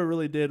doing but never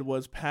really did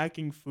was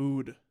packing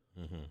food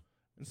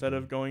instead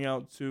of going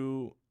out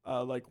to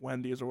like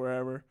Wendy's or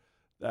wherever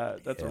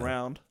that's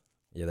around.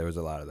 Yeah, there was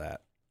a lot of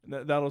that.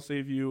 That'll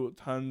save you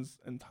tons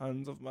and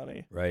tons of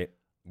money. Right.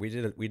 We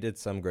did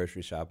some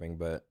grocery shopping,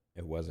 but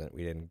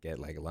we didn't get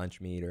like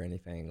lunch meat or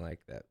anything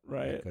like that.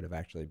 Right. It could have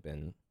actually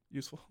been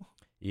useful.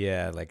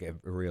 Yeah, like a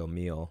real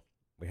meal.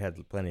 We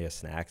had plenty of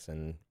snacks,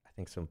 and I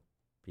think some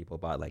people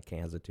bought like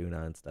cans of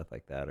tuna and stuff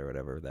like that or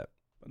whatever. But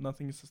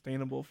nothing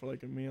sustainable for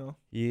like a meal.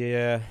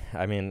 Yeah.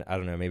 I mean, I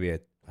don't know. Maybe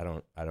I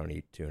don't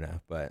eat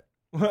tuna, but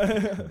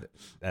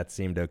that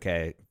seemed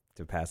okay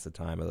to pass the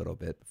time a little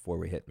bit before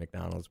we hit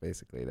McDonald's,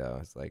 basically, though.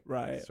 It's like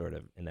sort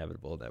of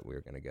inevitable that we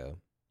were going to go,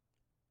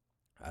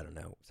 I don't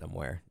know,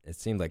 somewhere. It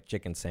seemed like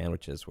chicken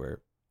sandwiches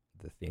were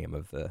the theme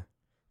of the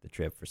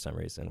trip for some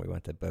reason. We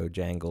went to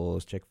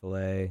Bojangles,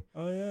 Chick-fil-A.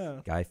 Oh,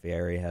 yeah. Guy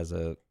Fieri has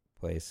a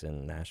place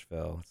in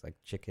Nashville. It's like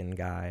Chicken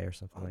Guy or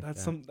something like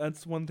that.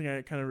 That's one thing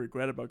I kind of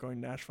regret about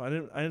going to Nashville.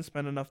 I didn't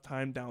spend enough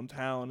time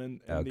downtown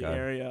in the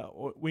area.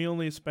 We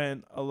only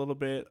spent a little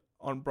bit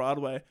on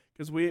Broadway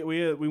because we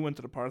went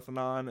to the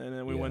Parthenon, and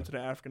then we went to the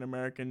African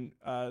American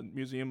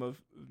Museum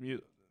of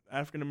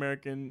African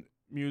American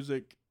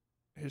Music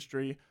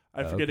History.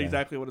 I forget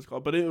exactly what it's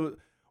called, but it was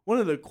one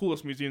of the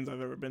coolest museums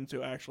I've ever been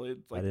to. Actually,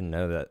 it's like, I didn't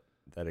know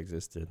that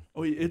existed.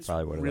 Oh, it's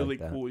really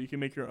cool. You can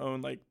make your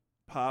own like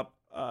pop,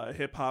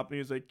 hip hop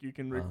music. You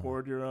can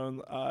record your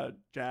own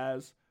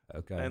jazz,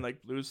 and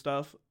like blues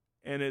stuff,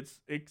 and it's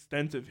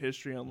extensive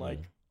history on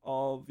like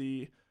all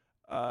the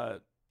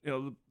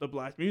the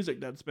black music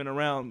that's been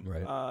around,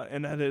 right.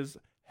 And that has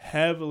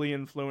heavily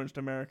influenced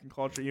American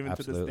culture even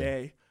to this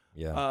day.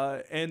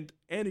 Yeah. And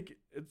it's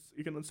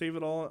you can save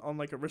it all on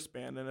like a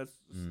wristband, and it's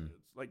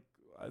like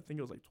I think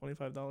it was like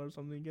 $25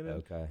 something to get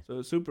it. Okay. So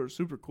it's super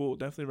super cool.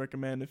 Definitely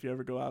recommend if you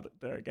ever go out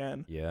there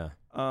again. Yeah.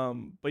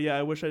 But yeah,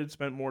 I wish I had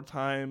spent more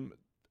time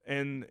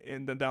in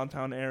the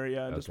downtown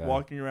area and just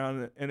walking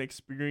around and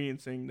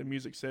experiencing the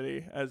Music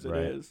City as it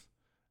is,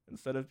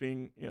 instead of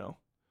being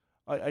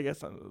I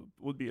guess I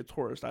would be a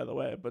tourist either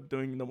way, but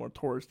doing the more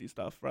touristy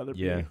stuff, rather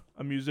be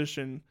a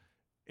musician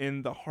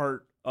in the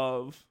heart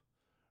of,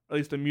 at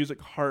least the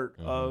music heart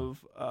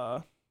of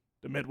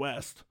the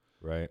Midwest.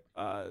 Right.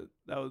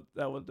 That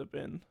would have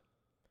been.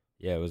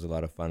 Yeah, it was a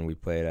lot of fun. We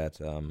played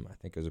at I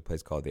think it was a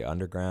place called the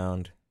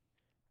Underground.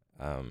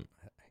 I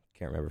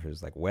can't remember if it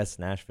was like West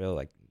Nashville,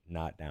 like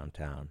not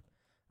downtown.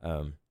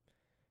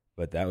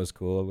 But that was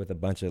cool with a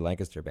bunch of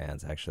Lancaster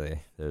bands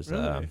actually. There's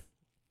a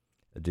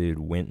dude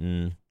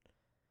Winton.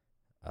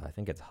 I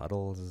think it's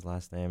Huddle is his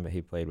last name, but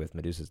he played with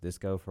Medusa's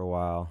Disco for a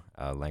while,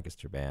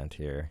 Lancaster band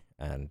here.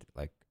 And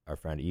like our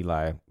friend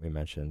Eli, we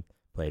mentioned,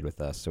 played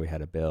with us. So we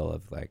had a bill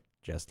of like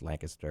just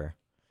Lancaster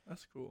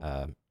That's cool.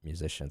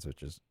 Musicians,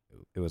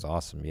 it was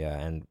awesome. Yeah.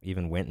 And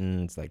even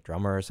Winton's like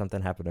drummer or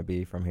something happened to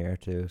be from here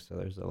too. So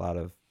there's a lot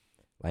of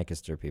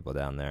Lancaster people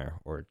down there,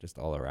 or just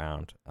all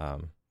around.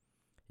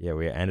 Yeah,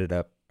 we ended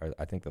up,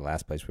 I think the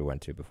last place we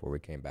went to before we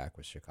came back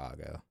was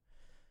Chicago.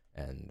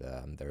 And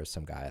there was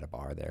some guy at a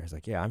bar there. He's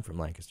like, "Yeah, I'm from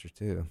Lancaster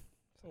too."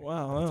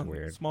 Wow, that's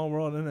weird. Small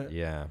world, isn't it?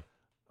 Yeah.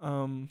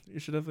 You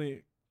should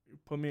definitely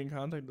put me in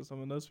contact with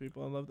some of those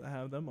people. I'd love to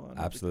have them on.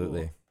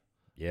 Absolutely. Cool.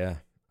 Yeah.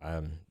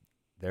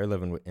 They're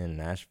living in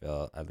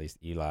Nashville, at least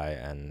Eli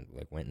and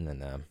like Winton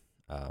and them.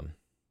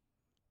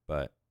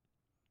 But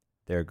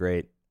they're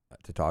great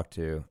to talk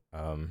to.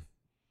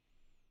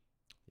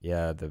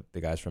 Yeah, the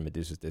guys from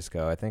Medusa's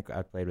Disco. I think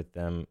I played with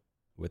them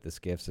with the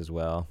Skiffs as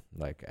well,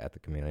 like at the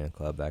Chameleon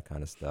Club, that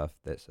kind of stuff.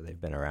 So they've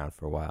been around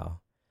for a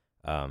while.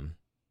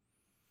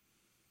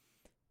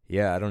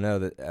 Yeah, I don't know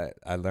that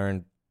I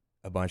learned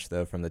a bunch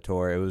though from the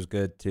tour. It was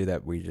good too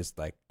that we just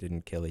like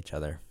didn't kill each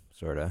other,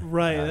 sort of.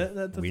 Right.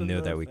 We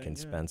knew that we can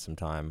spend some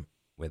time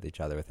with each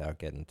other without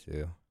getting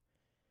too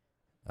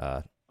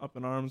up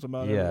in arms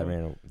about it. Yeah, I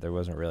mean, there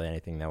wasn't really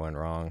anything that went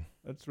wrong.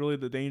 That's really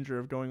the danger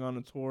of going on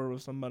a tour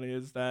with somebody,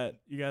 is that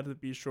you got to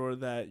be sure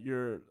that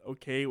you're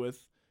okay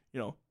with,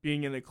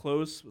 being in a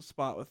close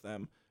spot with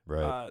them.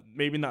 Right.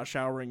 Maybe not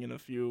showering in a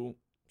few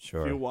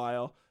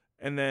while,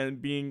 and then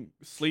being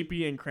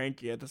sleepy and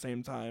cranky at the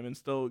same time and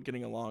still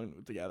getting along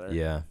together.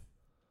 Yeah.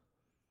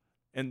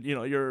 And,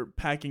 you're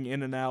packing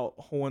in and out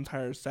whole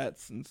entire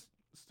sets and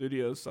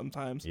studios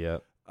sometimes. Yeah.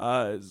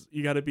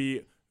 You got to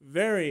be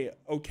very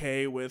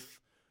okay with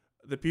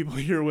the people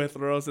you're with,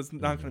 or else it's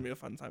not going to be a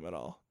fun time at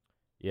all.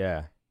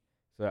 Yeah.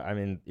 So, I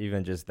mean,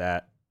 even just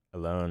that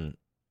alone,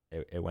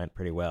 it went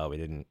pretty well.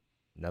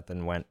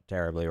 Nothing went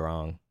terribly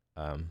wrong.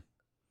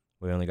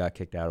 We only got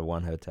kicked out of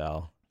one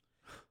hotel.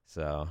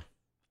 So,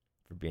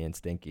 for being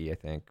stinky, I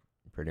think,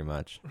 pretty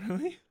much.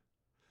 Really?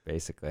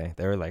 Basically.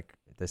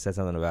 They said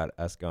something about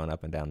us going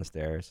up and down the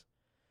stairs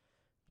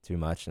too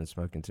much and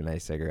smoking too many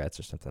cigarettes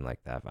or something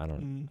like that. I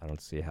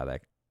don't see how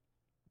that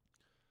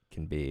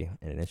can be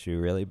an issue,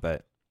 really,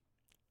 but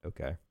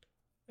okay.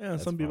 Yeah,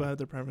 some people have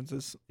their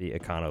preferences. The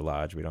Econo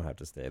Lodge, we don't have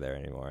to stay there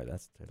anymore.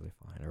 That's totally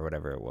fine, or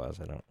whatever it was.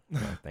 I don't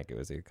think it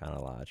was the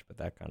Econo Lodge, but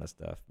that kind of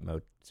stuff,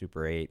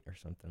 Super 8 or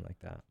something like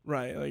that.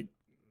 Right, like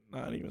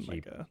not even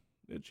cheap. Like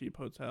a cheap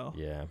hotel.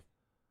 Yeah,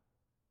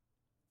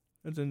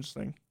 that's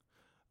interesting.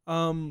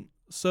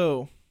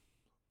 So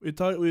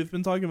we've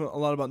been talking a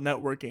lot about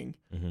networking.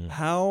 Mm-hmm.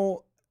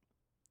 How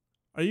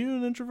are you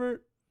an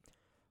introvert?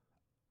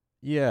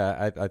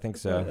 Yeah, I think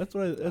so. That's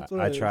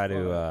what I try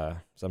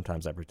to.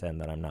 Sometimes I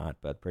pretend that I'm not,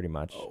 but pretty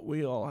much. Oh,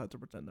 we all have to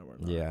pretend that we're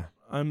not. Yeah,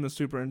 I'm the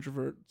super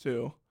introvert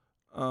too.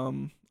 I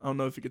don't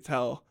know if you could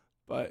tell,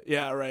 but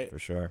yeah, right. For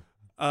sure.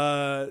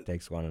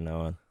 Takes one to know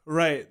one.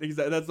 Right,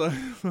 exactly.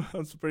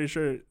 I'm pretty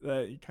sure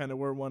that you kind of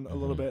were one a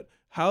little bit.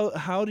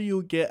 How do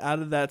you get out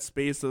of that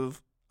space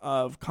of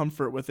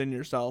comfort within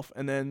yourself,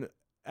 and then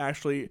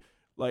actually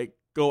like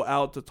go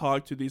out to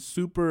talk to these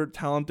super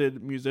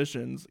talented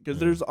musicians?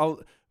 Because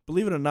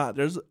believe it or not,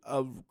 there's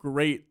a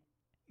great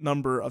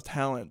number of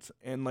talent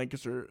in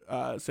Lancaster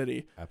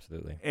City.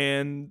 Absolutely.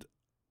 And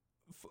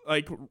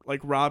like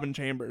Robin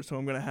Chambers, who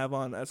I'm gonna have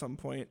on at some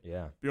point.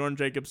 Yeah. Bjorn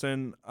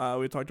Jacobson,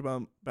 we talked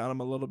about him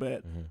a little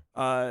bit.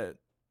 Mm-hmm.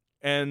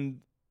 And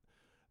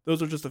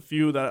those are just a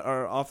few that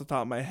are off the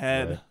top of my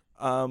head.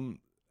 Right.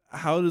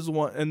 How does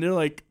one? And they're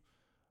like,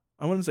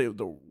 I wouldn't say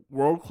the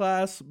world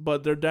class,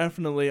 but they're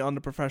definitely on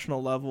the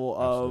professional level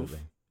of.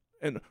 Absolutely.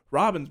 And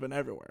Robin's been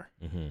everywhere.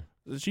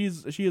 Mm-hmm. She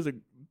has a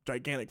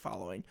gigantic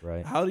following.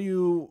 Right. How do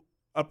you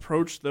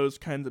approach those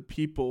kinds of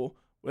people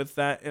with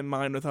that in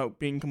mind, without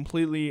being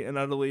completely and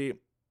utterly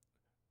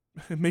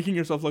making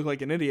yourself look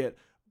like an idiot,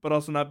 but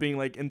also not being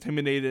like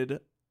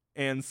intimidated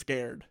and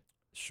scared?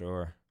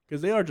 Sure.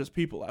 Because they are just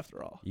people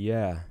after all.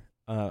 Yeah.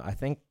 I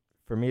think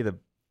for me,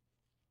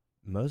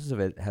 most of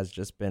it has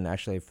just been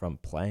actually from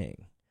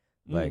playing,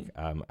 like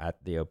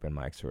at the open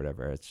mics or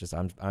whatever. It's just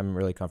I'm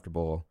really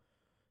comfortable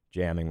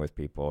jamming with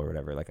people or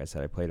whatever. Like I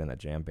said, I played in a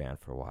jam band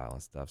for a while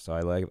and stuff.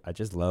 So I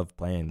just love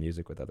playing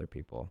music with other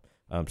people.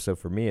 So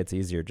for me, it's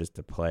easier just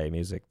to play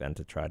music than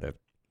to try to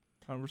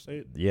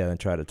conversate. Yeah, than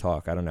try to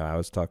talk. I don't know. I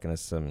was talking to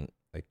some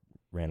like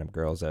random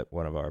girls at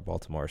one of our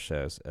Baltimore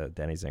shows,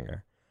 Denny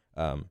Zinger.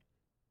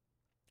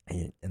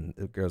 And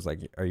the girl's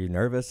like, "Are you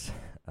nervous?"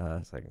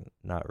 It's like,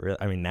 not really.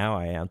 I mean, now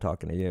I am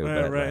talking to you,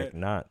 but like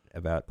not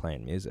about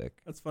playing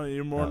music. That's funny.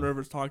 You're more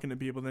nervous talking to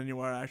people than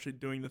you are actually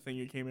doing the thing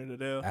you came here to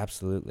do.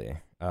 Absolutely.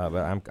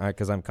 But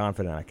because I'm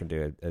confident I can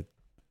do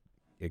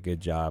a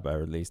good job,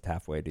 or at least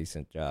halfway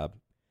decent job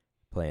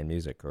playing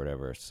music or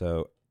whatever.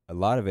 So a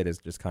lot of it is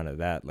just kind of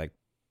that, like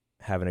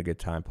having a good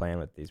time playing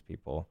with these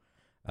people,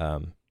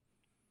 and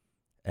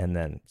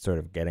then sort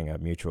of getting a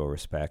mutual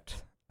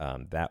respect.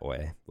 That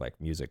way,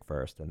 like music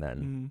first, and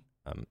then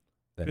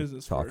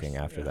business talking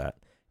first, after that.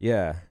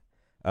 Yeah.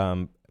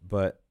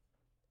 But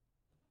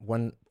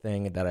one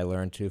thing that I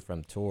learned too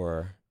from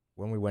tour,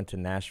 when we went to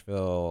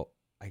Nashville,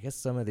 I guess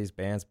some of these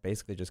bands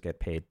basically just get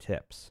paid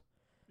tips.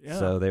 Yeah.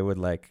 So they would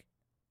like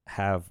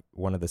have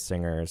one of the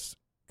singers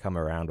come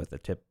around with a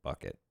tip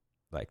bucket,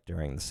 like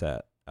during the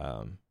set.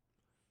 Kind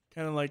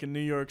of like a New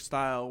York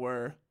style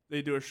where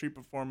they do a street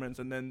performance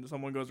and then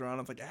someone goes around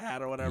with like a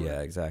hat or whatever.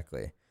 Yeah,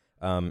 exactly.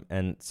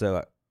 And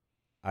so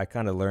I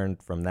kind of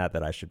learned from that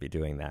I should be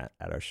doing that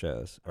at our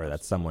shows, or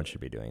that someone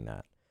should be doing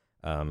that.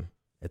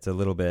 It's a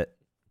little bit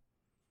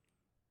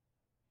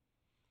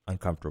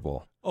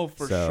uncomfortable. Oh,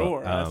 for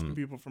sure. Asking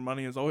people for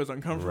money is always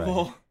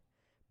uncomfortable. Right.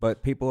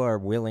 But people are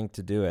willing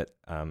to do it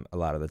a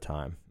lot of the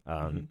time,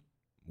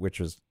 which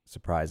was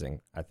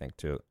surprising, I think,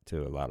 to a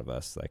lot of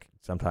us. Like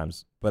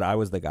sometimes, but I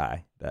was the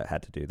guy that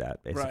had to do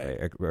that, basically,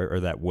 right.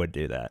 or that would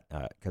do that,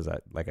 because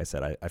like I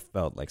said, I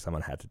felt like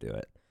someone had to do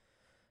it.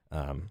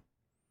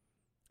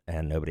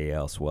 And nobody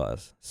else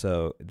was.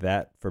 So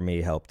that for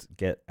me helped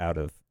get out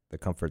of the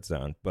comfort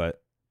zone.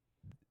 But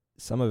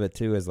some of it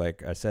too is,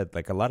 like I said,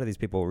 like a lot of these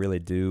people really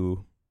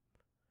do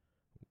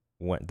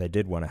they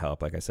did want to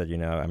help. Like I said,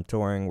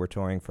 we're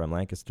touring from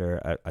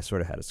Lancaster. I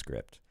sort of had a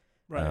script.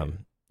 Right.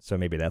 So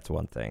maybe that's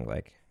one thing.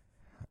 Like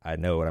I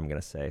know what I'm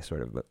going to say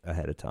sort of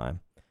ahead of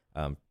time,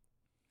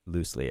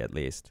 loosely at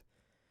least.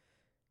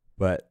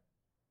 But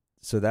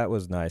so that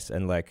was nice.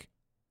 And like,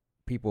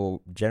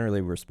 people generally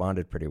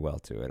responded pretty well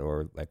to it,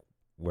 or like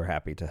we're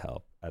happy to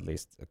help, at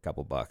least a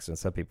couple bucks. And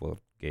some people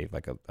gave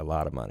like a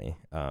lot of money,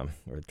 or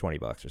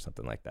 $20 or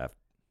something like that,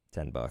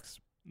 $10.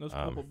 Those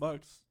couple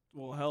bucks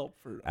will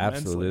help for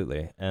absolutely.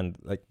 Immensely. And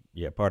like,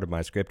 yeah, part of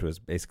my script was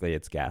basically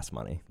it's gas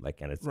money, like,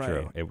 and it's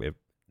true.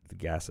 The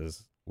gas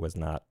was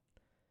not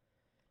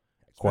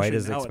quite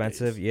as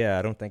expensive. Yeah,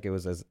 I don't think it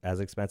was as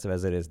expensive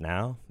as it is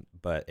now,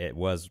 but it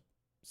was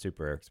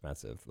super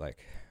expensive.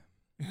 Like.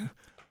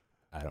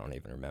 I don't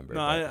even remember. No,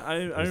 I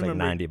it was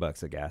remember like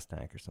 $90 a gas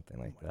tank or something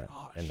like that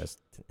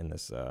in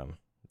this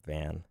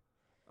van.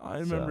 I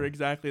remember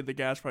exactly the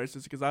gas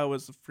prices because I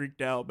was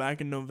freaked out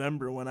back in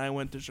November when I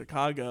went to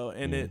Chicago,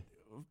 and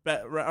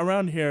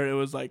around here it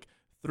was like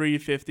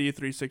 $3.50,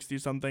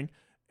 $3.60 something,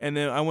 and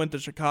then I went to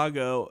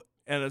Chicago,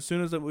 and as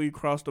soon as we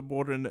crossed the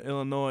border into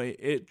Illinois,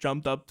 it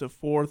jumped up to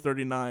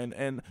 $4.39,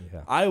 and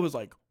I was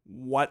like,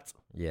 what?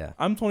 Yeah.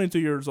 I'm 22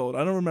 years old.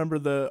 I don't remember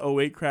the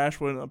 2008 crash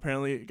when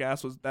apparently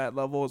gas was that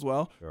level as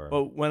well. Sure.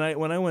 But when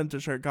I went to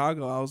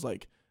Chicago, I was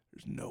like,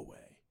 there's no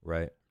way.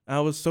 Right. And I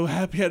was so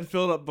happy I'd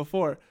filled up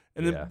before.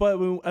 And then,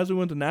 as we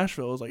went to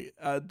Nashville, it was like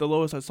the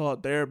lowest I saw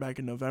it there back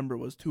in November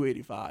was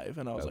 $2.85,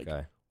 and I was like,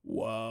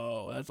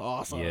 whoa, that's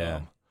awesome.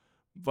 Yeah.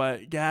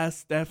 But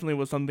gas definitely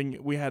was something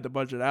we had to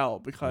budget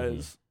out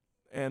because,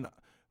 and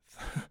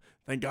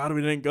thank God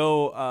we didn't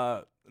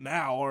go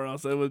now, or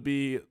else it would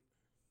be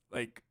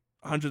like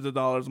hundreds of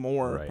dollars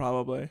more,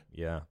 probably.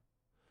 Yeah.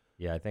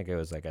 Yeah, I think it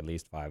was like at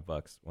least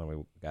 $5 when we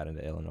got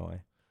into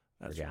Illinois.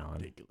 That's per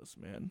gallon. Ridiculous,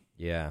 man.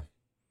 Yeah.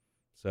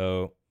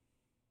 So,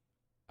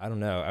 I don't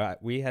know.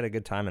 We had a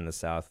good time in the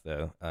South,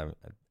 though.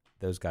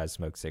 Those guys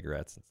smoked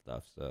cigarettes and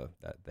stuff, so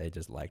that they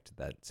just liked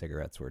that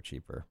cigarettes were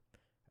cheaper.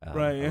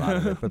 Right. A lot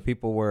of it. But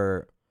people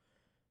were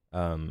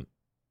a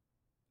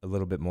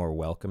little bit more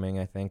welcoming,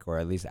 I think, or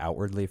at least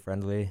outwardly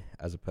friendly,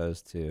 as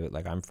opposed to,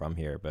 like, I'm from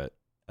here, but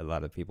a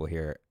lot of people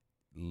here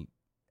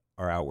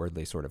are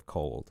outwardly sort of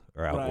cold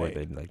or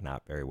outwardly like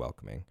not very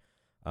welcoming.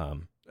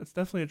 It's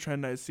definitely a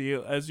trend I see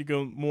as you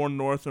go more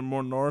north and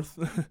more north.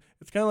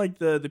 It's kind of like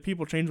the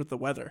people change with the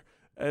weather.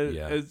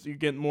 As you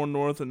get more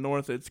north and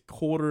north, it's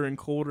colder and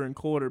colder and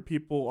colder.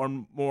 People are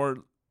more,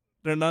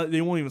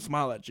 they won't even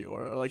smile at you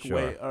or like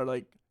wait or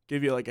like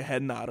give you like a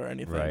head nod or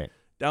anything. Right.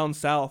 Down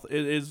south,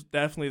 it is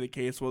definitely the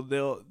case. Well,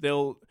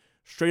 they'll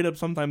straight up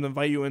sometimes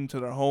invite you into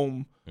their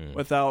home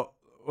without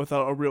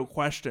a real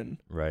question.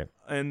 Right.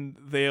 And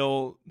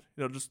they'll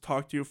just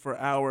talk to you for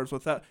hours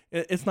without.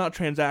 It's not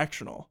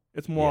transactional.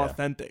 It's more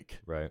authentic.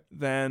 Right.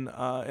 Than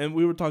and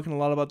we were talking a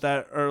lot about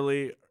that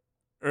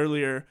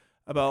earlier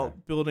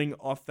about building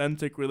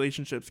authentic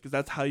relationships, because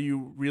that's how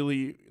you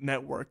really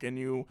network and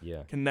you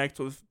connect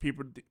with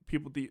people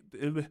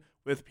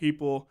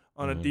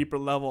on a deeper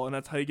level, and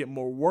that's how you get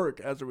more work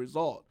as a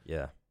result.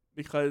 Yeah.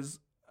 Because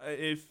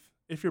if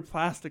you're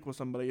plastic with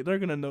somebody, they're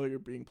gonna know you're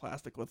being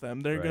plastic with them.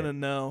 They're gonna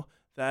know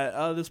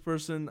that this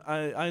person,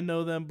 I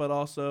know them, but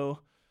also,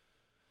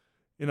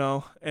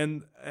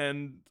 and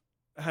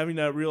having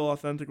that real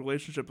authentic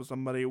relationship with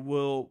somebody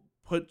will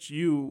put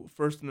you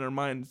first in their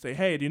mind and say,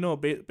 hey, do you know a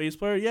bass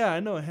player? Yeah, I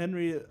know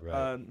Henry.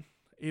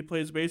 He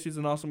plays bass. He's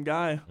an awesome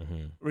guy.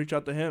 Reach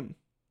out to him.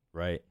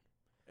 Right.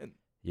 And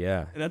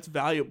that's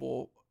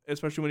valuable,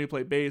 especially when you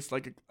play bass,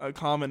 like a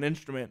common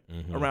instrument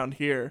around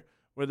here,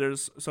 where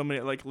there's so many,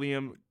 like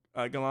Liam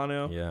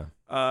Galano.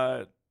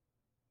 Yeah.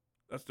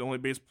 That's the only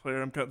bass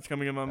player that's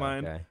coming in my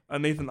mind.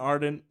 Nathan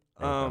Ardent.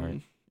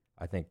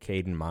 I think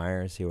Caden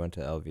Myers, he went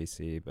to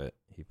LVC, but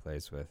he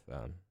plays with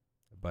a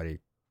buddy,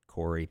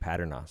 Corey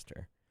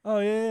Paternoster. Oh,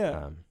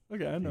 yeah.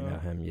 Okay, I know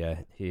him. Yeah,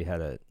 he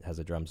has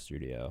a drum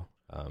studio.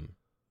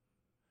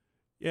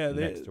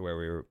 Next to where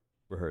we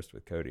rehearsed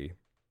with Cody.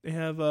 They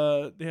have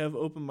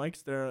open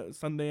mics there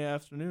Sunday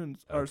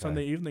afternoons or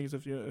Sunday evenings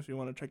if you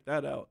want to check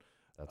that out.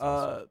 That's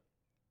awesome.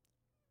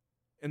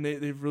 And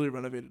they've really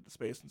renovated the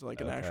space into like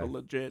an actual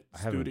legit studio.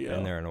 I haven't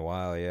been there in a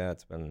while. Yeah,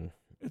 it's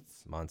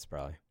months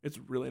probably. It's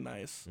really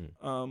nice.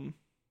 So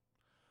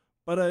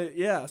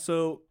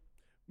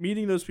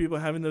meeting those people,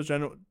 having those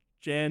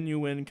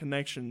genuine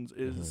connections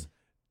is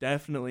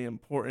definitely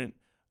important.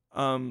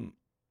 And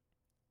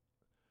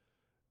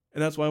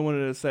that's why I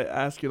wanted to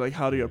ask you, like,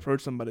 how do you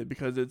approach somebody?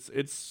 Because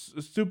it's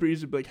super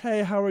easy to be like,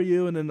 hey, how are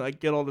you? And then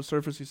like get all the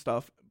surfacey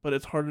stuff, but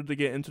it's harder to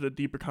get into the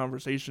deeper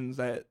conversations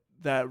that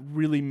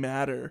really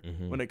matter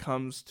when it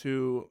comes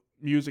to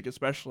music,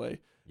 especially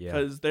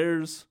because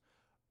there's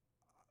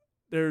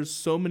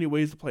so many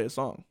ways to play a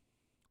song.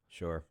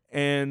 Sure.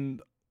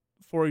 And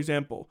for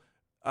example,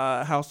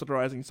 House of the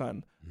Rising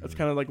Sun, that's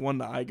kind of like one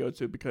that I go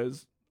to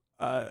because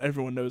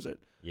everyone knows it.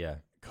 Yeah.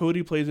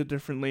 Cody plays it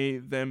differently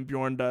than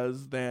Bjorn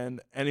does, than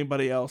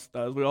anybody else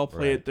does. We all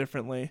play it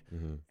differently.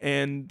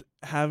 And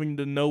having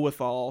the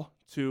know-with-all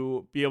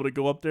to be able to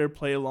go up there,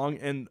 play along,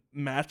 and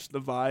match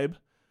the vibe.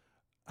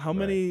 How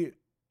many...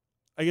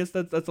 I guess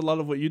that's a lot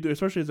of what you do,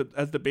 especially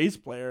as the bass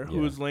player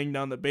who is laying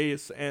down the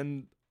bass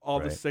and all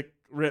the sick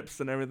rips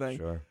and everything.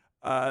 Sure.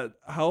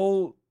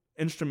 How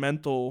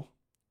instrumental,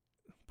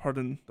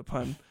 pardon the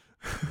pun,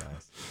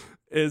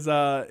 is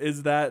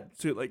that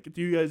to, like,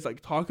 do you guys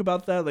like talk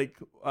about that, like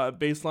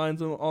bass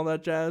lines and all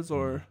that jazz,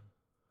 or?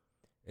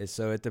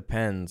 So it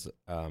depends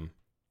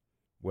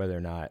whether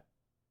or not,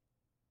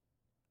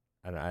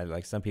 and I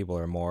like, some people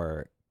are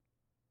more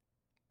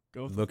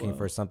looking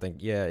for something.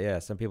 Yeah.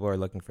 Some people are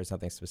looking for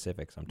something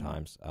specific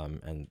sometimes,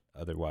 and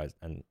otherwise,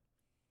 and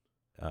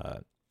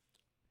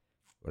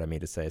what I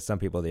mean to say is some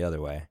people the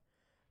other way,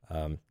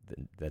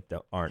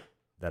 that are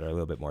a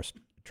little bit more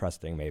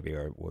trusting maybe,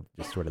 or will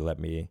just sort of let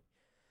me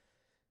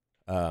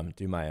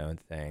do my own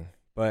thing.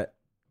 But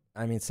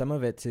I mean, some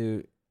of it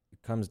too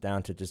comes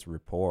down to just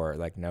rapport,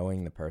 like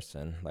knowing the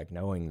person, like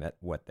knowing that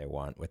what they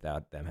want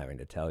without them having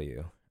to tell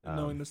you, and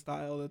knowing the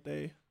style that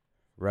they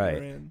are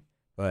in.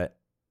 But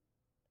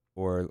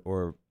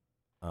or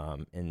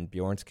in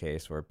Bjorn's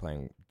case, we're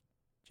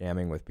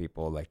jamming with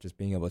people, like just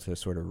being able to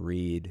sort of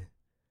read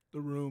the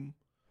room,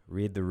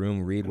 read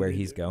where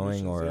he's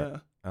going,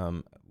 or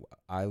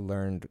I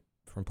learned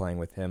from playing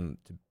with him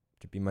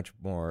to be much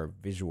more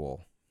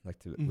visual, like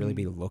to really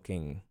be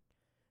looking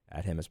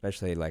at him,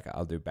 especially like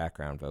I'll do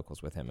background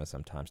vocals with him and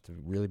sometimes to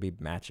really be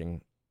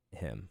matching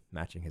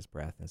his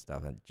breath and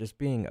stuff, and just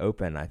being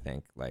open, I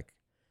think, like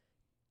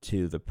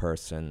to the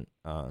person.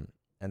 And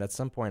at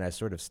some point I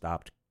sort of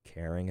stopped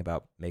caring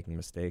about making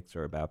mistakes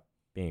or about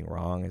being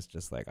wrong. It's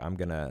just like,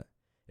 it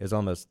was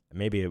almost,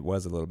 maybe it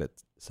was a little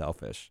bit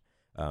selfish.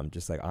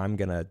 Just like, I'm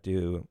going to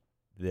do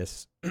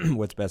this,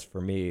 what's best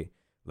for me,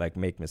 like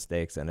make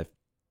mistakes. And if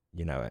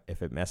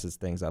it messes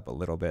things up a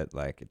little bit,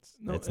 like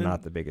it's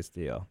not the biggest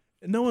deal.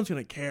 No one's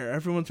going to care.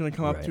 Everyone's going to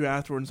come up to you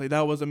afterward and say,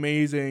 that was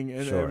amazing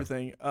and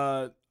everything.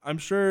 I'm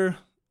sure,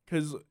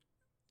 because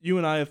you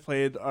and I have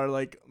played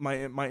my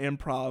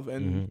improv,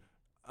 and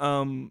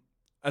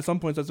at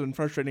some points that's been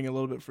frustrating a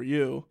little bit for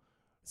you.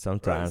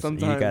 Sometimes you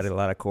got a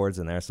lot of chords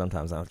in there.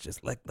 Sometimes I was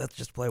just like, let's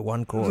just play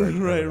one chord.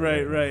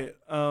 right.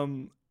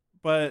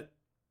 But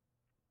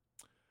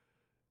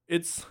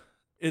it's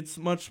it's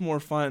much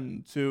more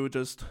fun to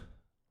just.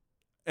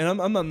 And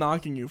I'm not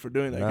knocking you for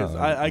doing that, because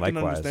No, I can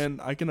likewise.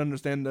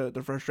 understand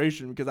the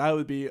frustration, because I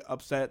would be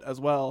upset as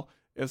well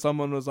if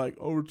someone was like,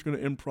 oh, we're just gonna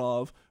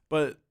improv,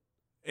 but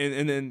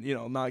and then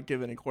not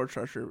give any chord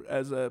structure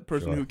as a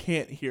person Sure. who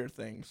can't hear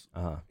things,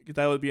 Uh-huh. because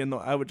that would be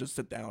I would just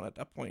sit down at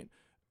that point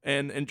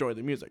and enjoy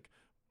the music.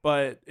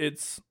 But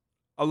it's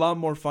a lot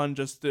more fun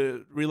just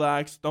to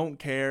relax, don't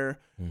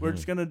care. We're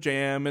just gonna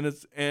jam,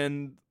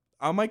 and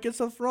I might get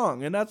stuff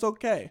wrong, and that's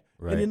okay.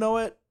 Right. And you know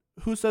what?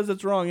 Who says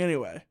it's wrong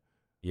anyway?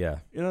 Yeah.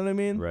 You know what I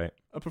mean? Right.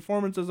 A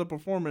performance is a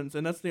performance,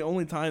 and that's the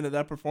only time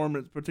that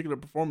particular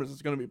performance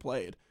is going to be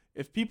played.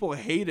 If people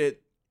hate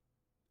it,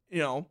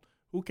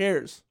 who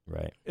cares?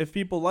 Right. If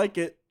people like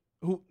it,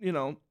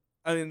 I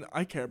mean,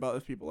 I care about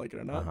if people like it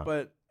or not,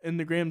 but in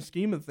the grand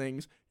scheme of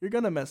things, you're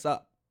going to mess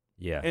up.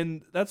 Yeah.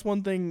 And that's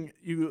one thing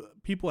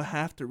people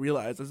have to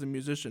realize as a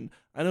musician.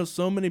 I know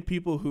so many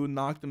people who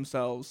knock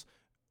themselves,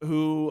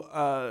 who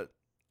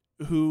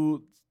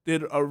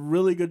did a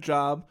really good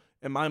job,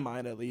 in my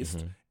mind at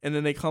least, and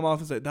then they come off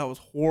and say, that was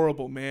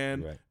horrible,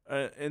 man. Right.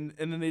 And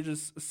then they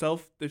just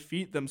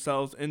self-defeat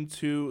themselves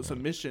into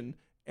submission,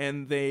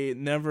 and they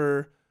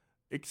never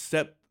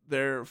accept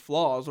their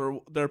flaws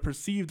or their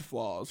perceived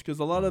flaws, because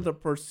a lot of the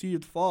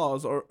perceived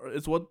flaws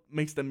is what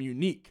makes them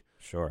unique.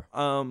 Sure.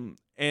 And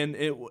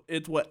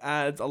it's what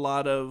adds a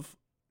lot of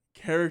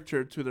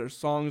character to their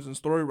songs and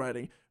story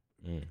writing.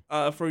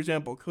 For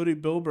example, Cody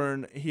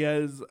Bilburn, he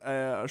has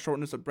a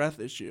shortness of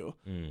breath issue,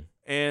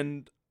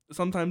 and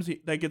sometimes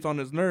that gets on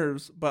his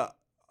nerves, but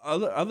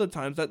other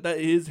times that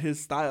is his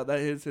style, that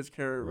is his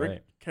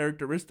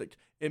characteristic.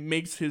 It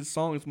makes his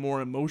songs more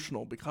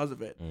emotional because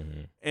of it,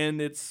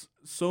 and it's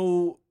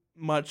so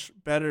much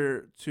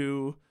better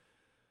to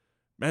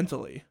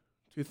mentally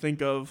to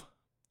think of,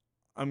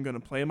 I'm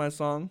gonna play my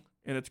song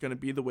and it's gonna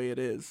be the way it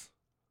is,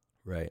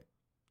 right?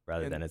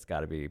 Rather than it's got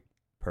to be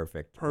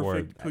perfect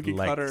or cookie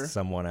like cutter,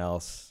 someone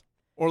else.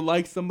 Or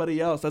like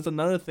somebody else. That's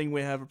another thing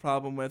we have a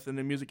problem with in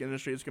the music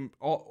industry, is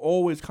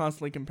always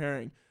constantly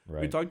comparing.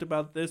 Right. We talked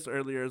about this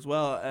earlier as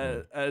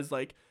well, as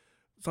like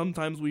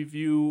sometimes we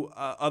view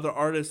other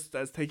artists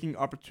as taking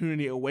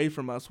opportunity away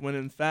from us, when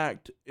in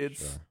fact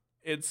it's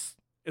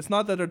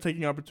not that they're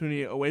taking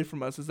opportunity away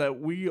from us. It's that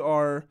we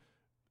are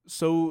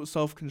so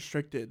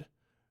self-constricted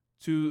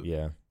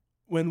to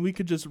when we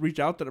could just reach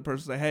out to the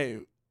person and say, hey,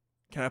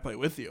 can I play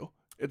with you?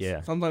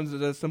 Sometimes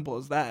it's as simple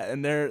as that,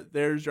 and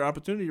there's your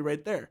opportunity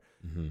right there.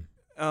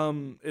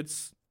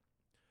 It's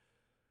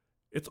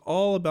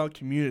all about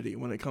community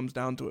when it comes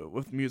down to it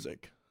with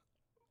music.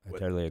 I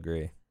totally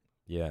agree.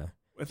 Yeah.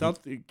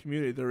 Without the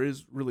community, there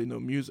is really no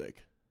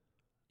music.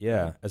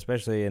 Yeah,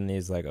 especially in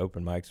these like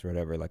open mics or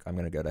whatever. Like, I'm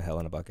gonna go to Hell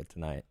in a Bucket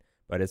tonight,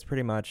 but it's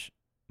pretty much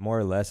more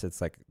or less it's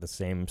like the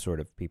same sort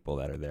of people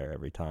that are there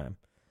every time.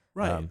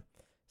 Right.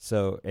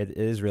 So it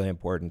is really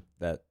important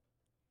that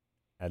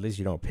at least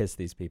you don't piss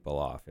these people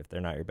off if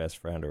they're not your best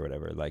friend or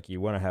whatever. Like, you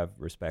want to have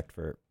respect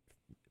for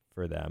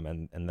them,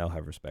 and they'll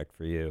have respect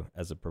for you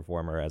as a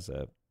performer,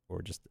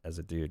 or just as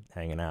a dude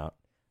hanging out.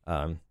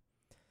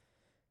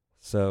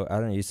 So I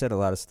don't know, you said a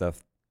lot of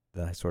stuff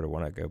that I sort of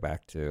want to go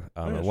back to.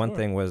 One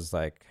thing was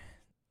like,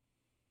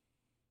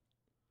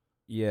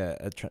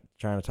 trying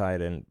to tie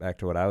it in back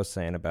to what I was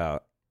saying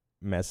about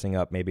messing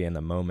up maybe in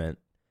the moment,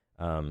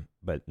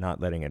 but not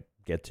letting it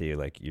get to you.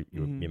 Like you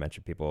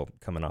mentioned people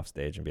coming off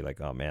stage and be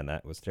like, oh man,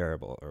 that was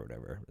terrible or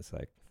whatever. It's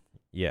like,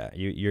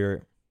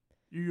 you're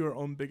your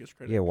own biggest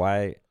critic. Yeah.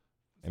 Why?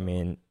 I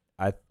mean,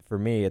 for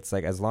me, it's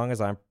like, as long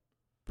as I'm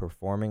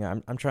performing,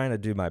 I'm trying to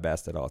do my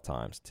best at all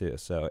times too.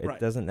 So it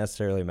doesn't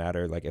necessarily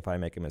matter. Like, if I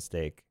make a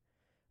mistake,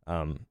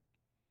 that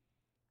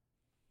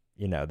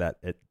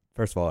it,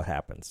 first of all, it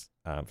happens.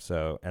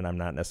 And I'm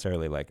not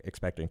necessarily like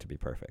expecting to be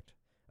perfect.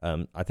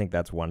 I think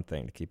that's one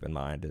thing to keep in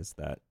mind, is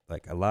that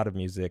like a lot of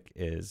music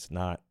is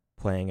not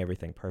playing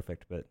everything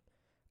perfect, but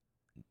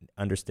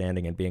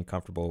understanding and being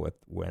comfortable with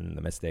when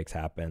the mistakes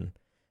happen,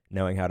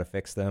 knowing how to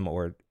fix them,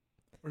 or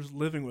just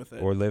living with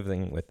it, or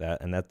living with that.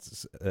 And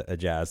that's a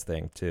jazz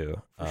thing too.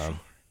 Sure.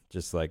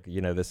 Just like,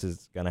 this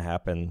is going to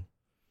happen,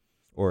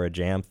 or a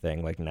jam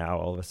thing. Like, now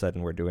all of a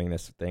sudden we're doing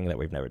this thing that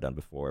we've never done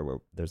before, where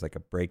there's like a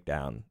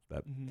breakdown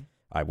that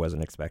I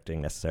wasn't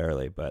expecting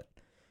necessarily, but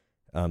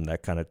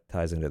that kind of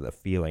ties into the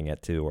feeling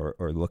it too,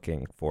 or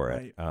looking for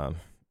it.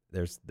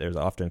 There's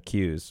often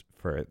cues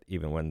for it,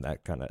 even when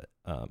that kind of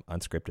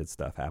unscripted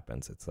stuff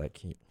happens. It's like,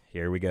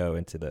 here we go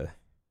into the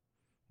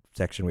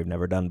section we've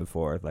never done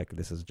before. Like,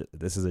 this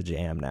is a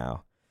jam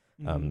now.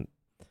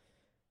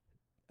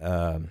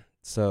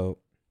 So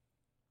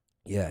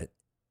yeah,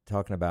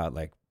 talking about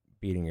like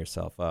beating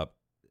yourself up,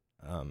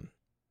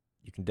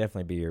 you can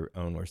definitely be your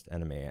own worst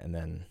enemy. And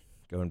then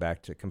going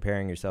back to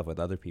comparing yourself with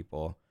other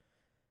people,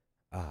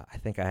 I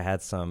think I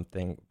had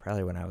something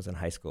probably when I was in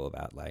high school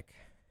about like,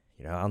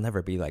 I'll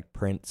never be like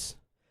Prince,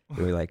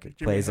 who like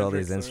plays all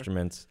these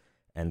instruments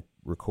and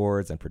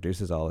records and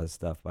produces all his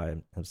stuff by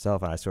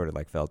himself. And I sort of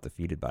like felt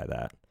defeated by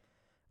that.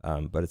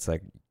 But it's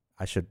like,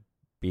 I should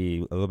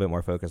be a little bit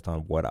more focused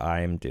on what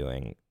I'm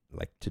doing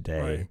like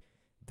today,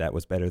 that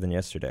was better than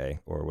yesterday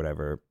or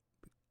whatever,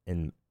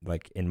 in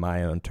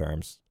my own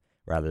terms,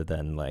 rather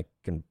than like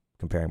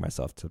comparing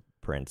myself to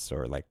Prince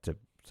or like to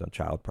some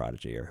child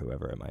prodigy or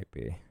whoever it might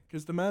be.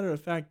 Because the matter of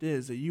fact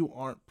is that you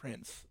aren't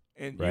Prince,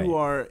 and Right. you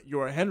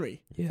are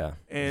Henry. Yeah,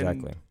 and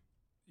exactly.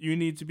 You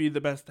need to be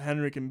the best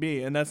Henry can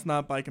be, and that's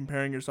not by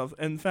comparing yourself.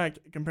 In fact,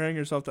 comparing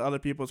yourself to other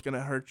people is going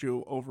to hurt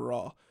you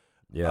overall.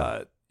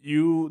 Yeah.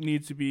 You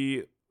need to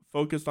be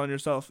focused on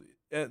yourself,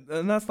 and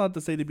that's not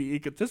to say to be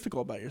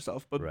egotistical about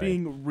yourself, but Right.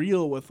 being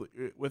real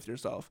with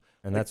yourself.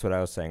 And that's what I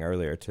was saying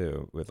earlier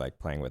too, with like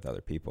playing with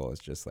other people, is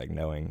just like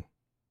knowing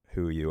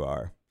who you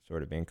are,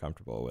 sort of being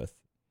comfortable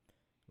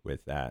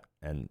with that.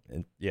 And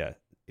yeah,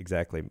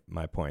 exactly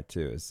my point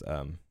too is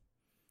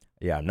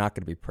yeah, I'm not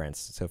going to be Prince.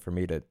 So for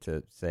me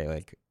to say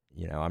like,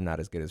 you know, I'm not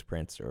as good as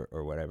Prince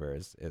or whatever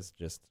is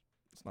just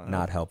It's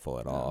not helpful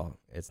at all.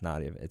 It's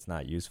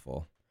not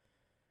useful.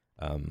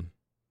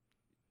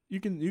 You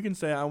can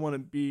say I want to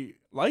be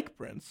like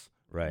Prince,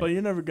 Right. but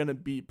you're never gonna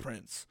be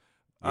Prince.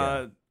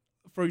 Yeah.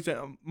 For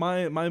example,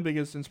 my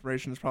biggest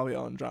inspiration is probably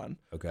Elton John.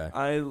 Okay.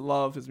 I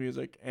love his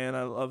music and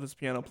I love his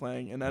piano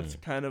playing, and that's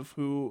kind of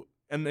who,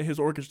 and his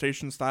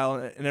orchestration style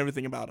and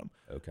everything about him.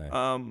 Okay.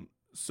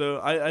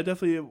 So I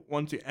definitely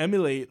want to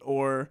emulate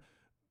or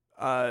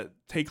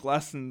take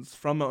lessons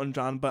from Elton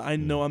John, but I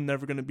know I'm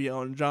never gonna be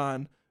Elton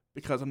John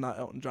because I'm not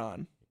Elton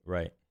John.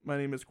 Right. My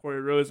name is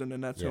Corey Rosen,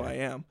 and that's who I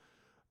am.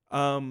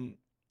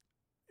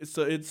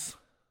 So it's,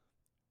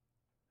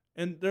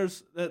 and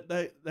there's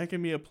that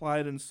can be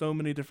applied in so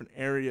many different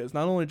areas,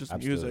 not only just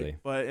Absolutely. music,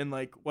 but in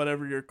like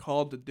whatever you're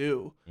called to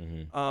do.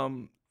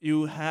 Mm-hmm.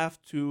 You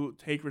have to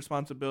take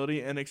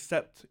responsibility and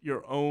accept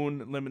your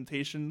own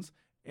limitations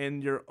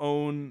and your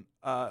own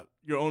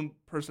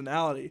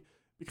personality,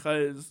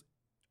 because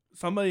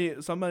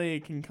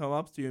somebody can come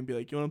up to you and be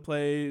like, "You want to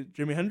play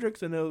Jimi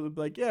Hendrix?" And they'll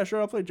be like, "Yeah, sure,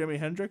 I'll play Jimi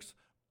Hendrix."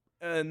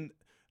 And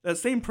that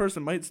same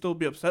person might still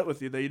be upset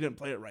with you that you didn't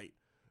play it right.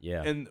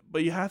 Yeah.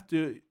 But you have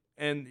to,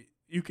 and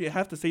you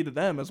have to say to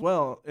them as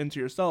well and to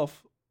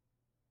yourself,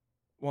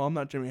 "Well, I'm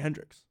not Jimi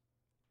Hendrix."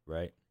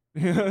 Right.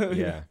 Yeah.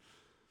 Yeah.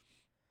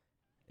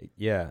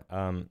 Yeah.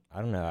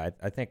 I don't know.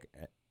 I think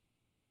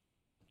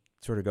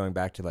sort of going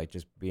back to like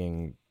just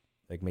being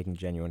like making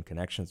genuine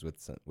connections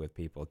with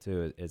people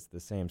too is the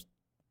same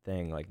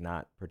thing, like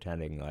not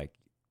pretending like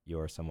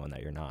you're someone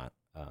that you're not.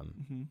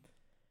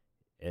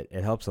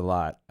 It helps a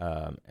lot.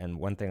 And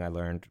one thing I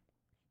learned,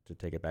 to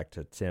take it back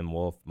to Tim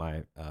Wolf,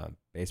 my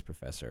bass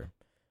professor,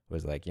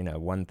 was like, you know,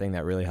 one thing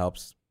that really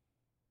helps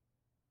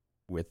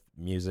with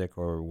music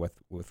or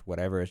with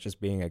whatever is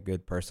just being a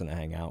good person to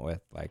hang out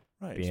with, like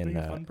being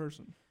a fun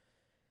person.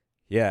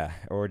 Yeah,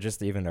 or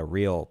just even a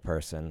real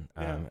person,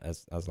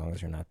 as long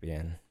as you're not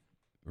being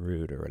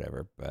rude or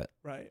whatever, but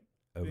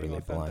overly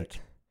blunt.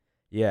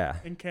 Yeah.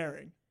 And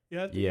caring. You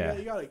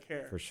gotta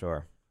care. For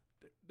sure.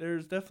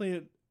 There's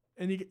definitely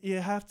and you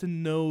have to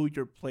know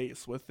your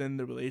place within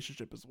the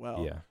relationship as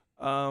well. Yeah.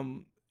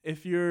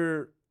 If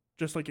you're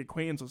just like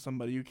acquaintance with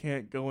somebody, you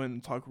can't go in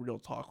and talk real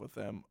talk with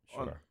them.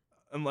 Sure.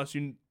 Unless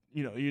you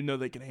know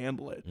they can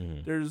handle it.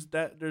 Mm-hmm. There's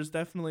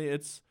definitely,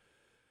 it's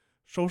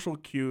social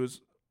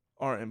cues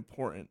are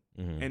important,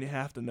 and you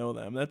have to know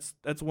them.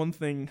 That's one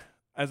thing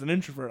as an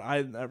introvert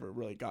I never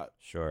really got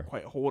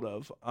quite hold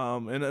of.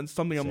 And it's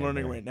something I'm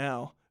learning right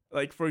now.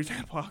 Like, for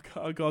example,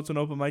 I'll go out to an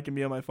open mic and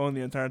be on my phone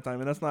the entire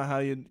time, and that's not how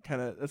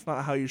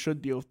you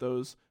should deal with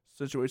those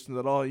situations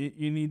at all.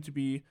 You need to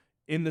be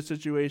in the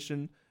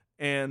situation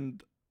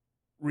and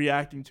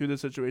reacting to the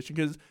situation,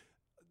 because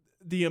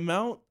the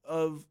amount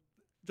of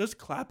just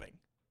clapping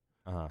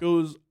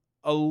goes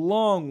a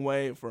long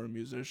way for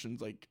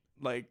musicians, like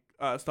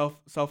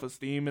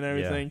self-esteem and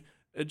everything.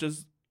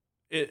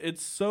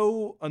 It's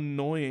so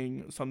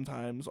annoying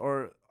sometimes,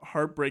 or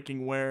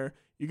heartbreaking, where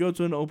you go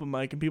to an open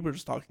mic and people are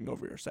just talking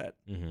over your set,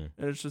 and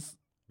it's just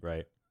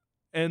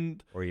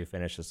and or you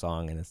finish a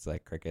song and it's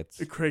like crickets,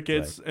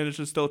 and it's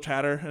just still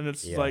chatter, and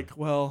it's like,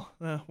 do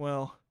I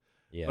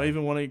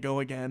even want to go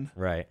again?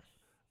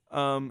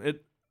 So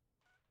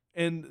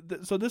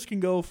this can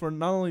go for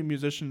not only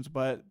musicians,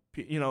 but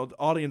the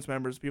audience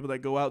members, people that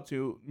go out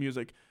to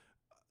music.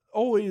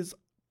 Always,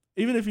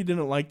 even if you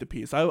didn't like the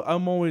piece,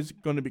 I'm always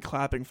going to be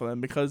clapping for them,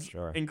 because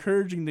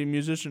encouraging the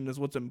musician is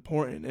what's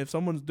important. If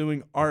someone's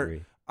doing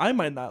art, I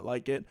might not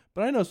like it,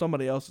 but I know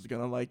somebody else is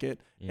going to like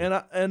it,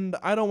 and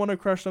I don't want to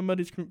crush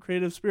somebody's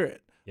creative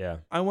spirit. Yeah,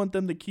 I want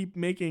them to keep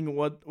making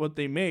what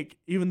they make,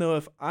 even though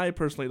if I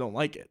personally don't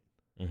like it.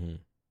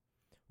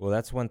 Well,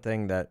 that's one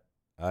thing that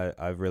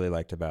I've really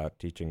liked about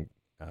teaching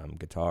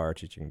guitar,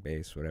 teaching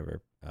bass,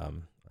 whatever,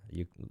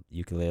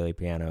 ukulele,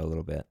 piano a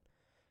little bit,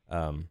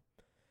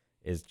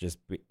 is just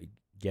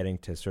getting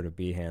to sort of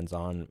be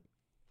hands-on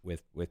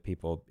with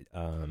people,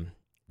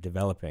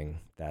 developing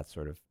that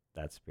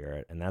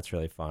spirit, and that's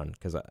really fun,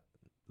 because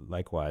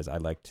likewise I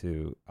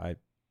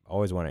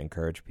always want to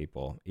encourage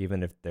people,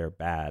 even if they're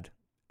bad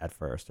at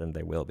first, and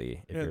they will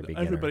be if you're a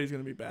beginner. Everybody's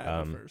going to be bad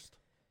at first.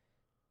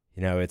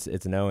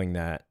 It's knowing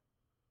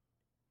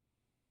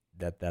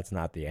that's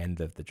not the end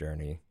of the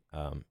journey,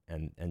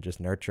 and just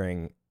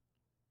nurturing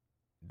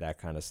that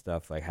kind of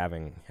stuff, like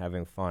having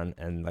fun.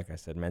 And like I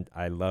said,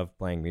 I love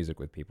playing music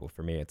with people.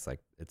 For me, it's like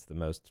it's the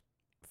most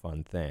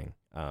fun thing.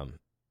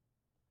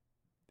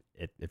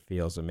 It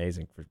feels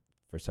amazing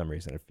for some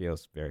reason. It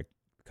feels very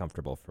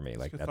comfortable for me. It's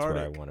like cathartic. That's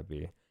where I want to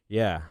be.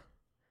 Yeah.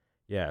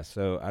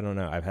 So I don't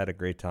know. I've had a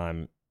great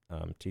time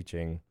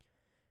teaching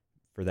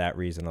for that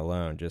reason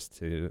alone, just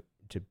to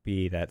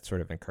be that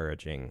sort of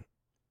encouraging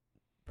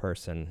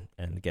person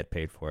and get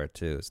paid for it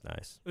too is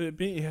nice.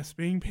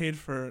 Being paid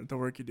for the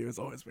work you do is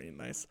always really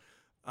nice.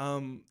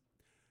 And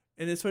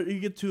it's what you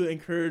get to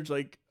encourage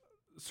like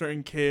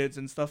certain kids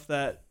and stuff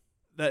that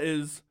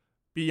is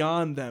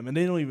beyond them and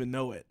they don't even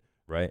know it.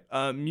 Right.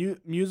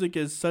 Music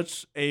is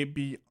such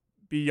a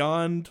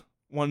beyond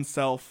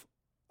oneself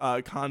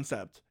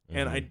concept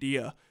and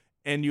idea,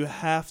 and you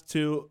have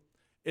to.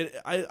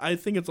 I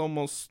think it's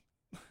almost.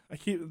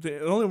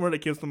 The only word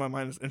that comes to my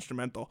mind is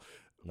instrumental.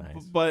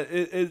 Nice. But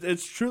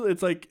it's truly,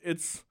 it's like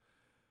it's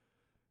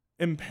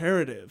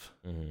imperative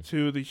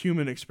to the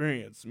human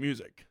experience,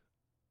 music.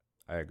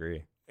 I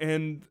agree.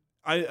 And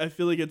I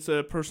feel like it's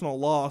a personal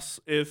loss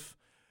if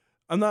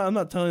I'm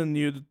not telling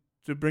you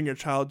to bring your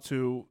child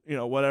to,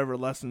 whatever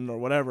lesson or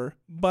whatever,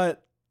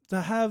 but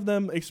to have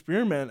them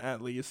experiment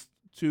at least,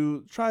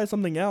 to try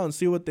something out and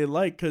see what they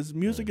like, because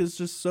music is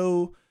just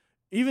so,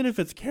 even if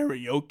it's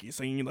karaoke,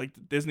 singing like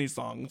Disney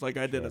songs like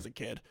I did as a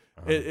kid,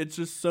 it's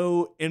just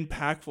so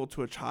impactful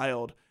to a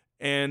child,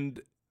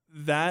 and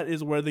that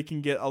is where they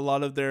can get a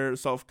lot of their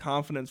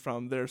self-confidence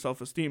from, their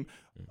self-esteem.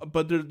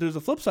 But there's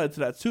a flip side to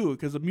that too,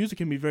 because the music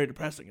can be very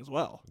depressing as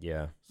well.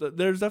 Yeah. So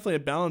there's definitely a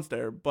balance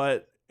there,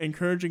 but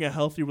encouraging a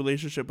healthy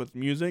relationship with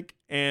music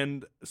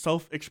and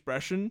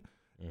self-expression,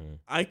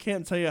 I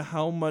can't tell you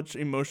how much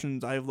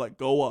emotions I've let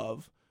go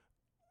of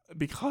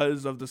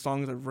because of the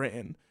songs I've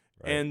written.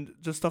 Right. And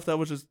just stuff that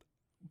was just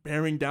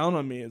bearing down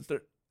on me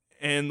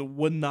and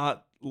would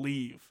not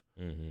leave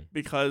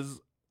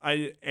because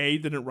I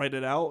didn't write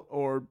it out,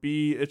 or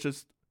B, it's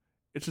just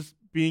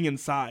being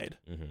inside.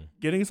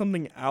 Getting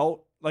something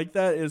out like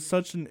that is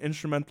such an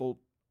instrumental,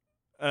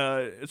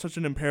 it's such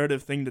an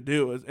imperative thing to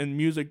do, and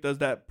music does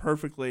that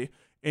perfectly.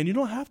 And you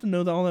don't have to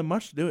know all that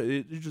much to do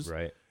it. You just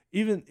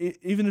even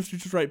if you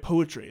just write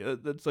poetry,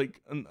 that's like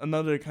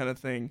another kind of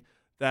thing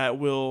that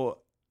will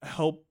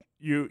help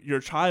your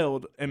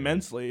child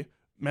immensely,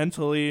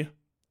 mentally,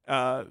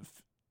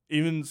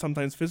 even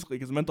sometimes physically,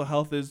 because mental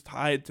health is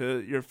tied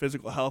to your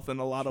physical health in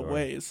a lot of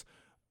ways.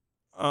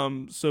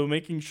 So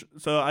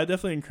I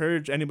definitely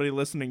encourage anybody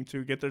listening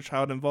to get their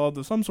child involved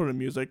with some sort of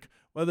music,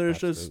 whether it's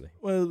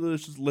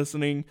just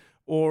listening,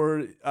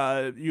 or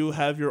you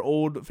have your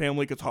old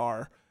family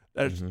guitar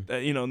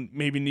that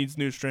maybe needs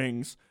new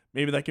strings.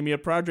 Maybe that can be a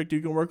project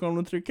you can work on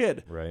with your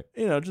kid. Right.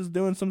 Just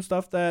doing some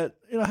stuff that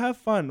have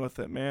fun with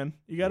it, man.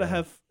 You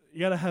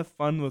gotta have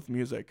fun with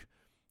music.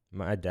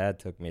 My dad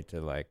took me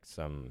to like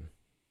some,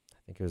 I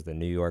think it was the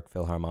New York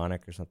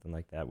Philharmonic or something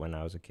like that. When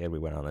I was a kid, we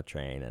went on the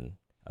train and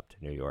up to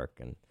New York,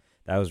 and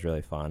that was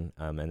really fun.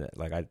 And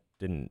like I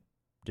didn't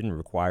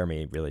require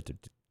me really to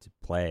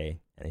play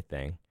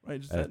anything. Right.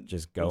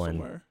 Just going.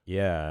 Somewhere.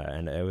 Yeah,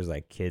 and it was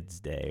like Kids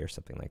Day or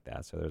something like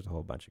that. So there was a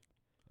whole bunch of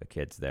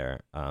kids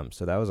there.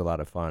 So that was a lot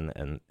of fun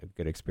and a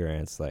good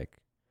experience, like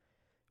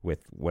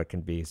with what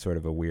can be sort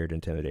of a weird,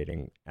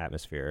 intimidating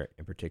atmosphere,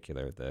 in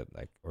particular the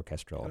like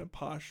orchestral kind of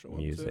posh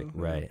music,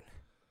 right?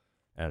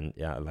 And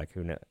yeah, like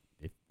who knows,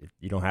 if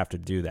you don't have to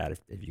do that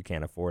if you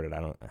can't afford it. I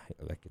don't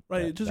like it.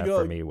 Right. That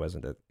for me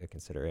wasn't a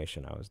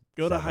consideration. I was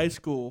go 7. To high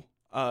school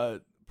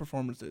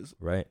performances,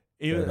 right?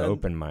 Even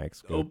open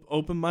mics,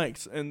 open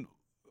mics, and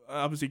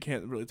obviously you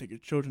can't really take your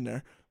children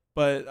there,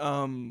 but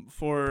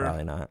for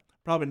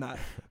Probably not.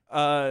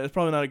 It's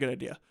probably not a good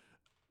idea.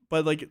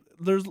 But like,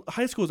 there's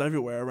high schools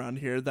everywhere around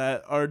here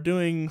that are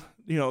doing,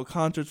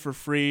 concerts for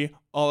free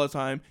all the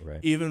time. Right.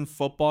 Even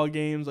football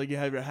games, like you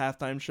have your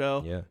halftime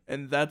show. Yeah.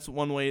 And that's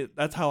one way.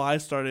 That's how I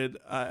started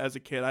as a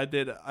kid. I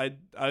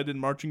did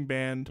marching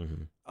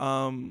band,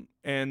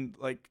 and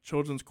like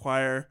children's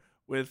choir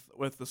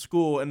with the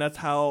school, and that's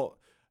how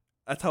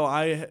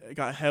I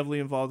got heavily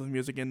involved with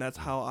music, and that's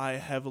how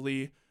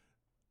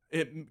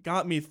it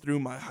got me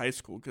through my high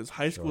school, because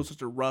school is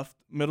such a rough,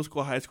 middle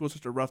school, high school is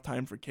such a rough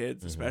time for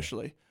kids,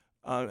 especially.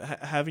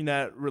 Having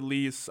that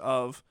release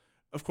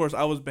of course,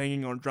 I was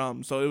banging on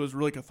drums, so it was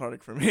really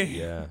cathartic for me.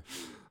 Yeah.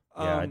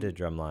 Yeah, I did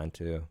drumline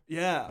too.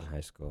 Yeah. In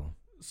high school.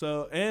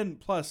 So, and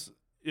plus,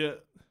 you'll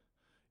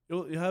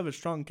have a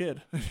strong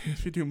kid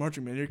if you do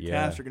marching band. Your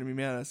calves are going to be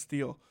made out of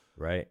steel.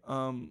 Right.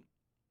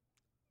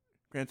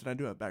 Granted, I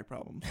do have back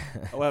problems.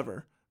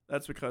 However,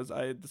 that's because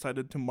I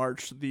decided to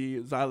march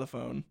the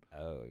xylophone.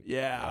 Oh,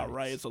 yeah,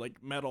 right. So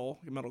like metal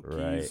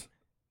keys.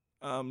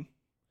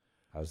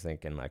 I was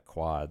thinking like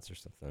quads or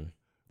something.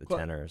 The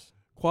tenors.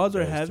 Quads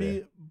are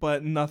heavy,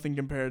 but nothing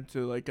compared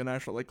to like an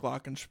actual like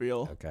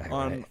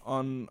glockenspiel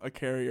on a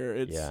carrier.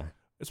 It's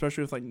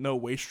especially with like no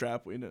waist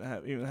strap. We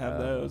didn't even have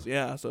those.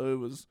 Yeah,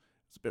 so it's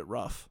a bit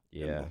rough.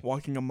 Yeah, and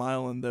walking a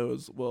mile in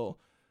those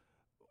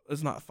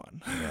is not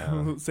fun.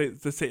 Yeah.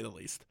 to say the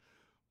least.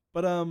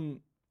 But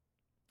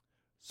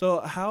so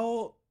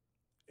how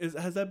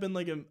has that been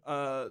like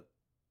a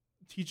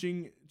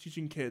teaching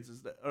kids,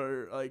 is that,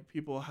 or like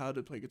people how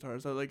to play guitar?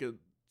 Is that like a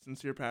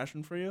sincere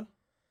passion for you?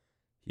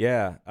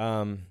 Yeah,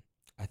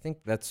 I think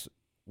that's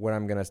what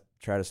I'm gonna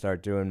try to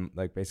start doing,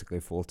 like basically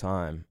full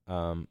time.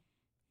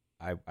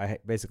 I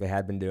basically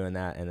had been doing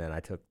that, and then I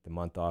took the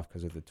month off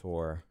because of the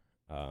tour,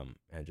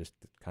 and just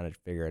to kind of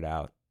figure it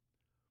out.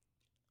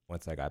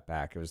 Once I got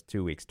back, it was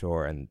 2 weeks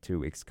tour and 2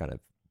 weeks kind of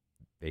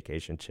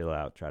vacation, chill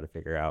out, try to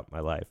figure out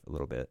my life a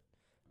little bit.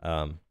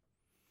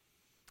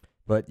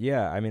 But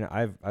yeah, I mean,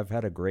 I've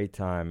had a great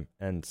time,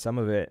 and some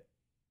of it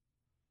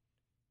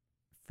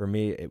for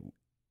me it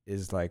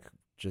is like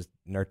just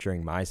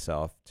nurturing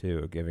myself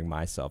too, giving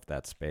myself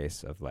that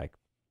space of like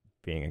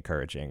being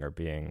encouraging, or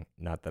being,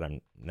 not that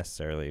I'm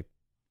necessarily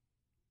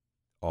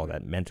all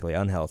that mentally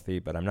unhealthy,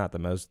 but I'm not the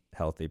most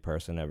healthy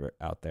person ever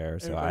out there.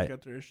 So Everybody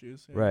got their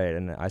issues. Yeah. Right,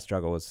 and I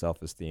struggle with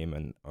self-esteem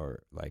and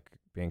or like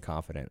being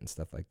confident and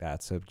stuff like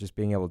that. So just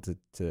being able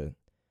to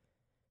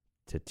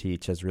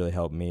teach has really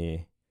helped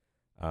me,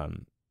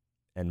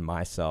 and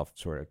myself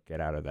sort of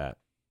get out of that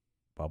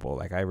bubble.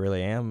 Like, I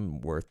really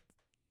am worth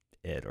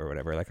it or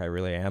whatever. Like, I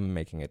really am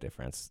making a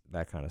difference.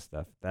 That kind of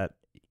stuff. That,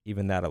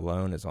 even that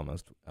alone is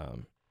almost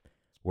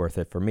worth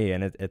it for me.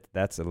 And it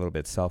that's a little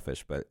bit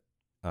selfish, but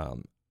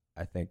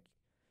I think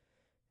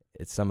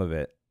some of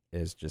it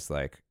is just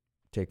like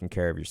taking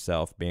care of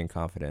yourself, being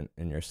confident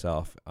in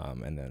yourself,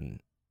 and then,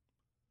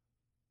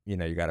 you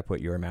know, you got to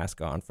put your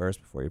mask on first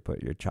before you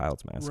put your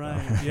child's mask on.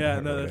 Right. Yeah.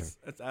 No,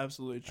 that's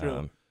absolutely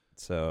true.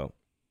 So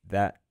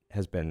that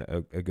has been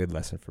a good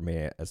lesson for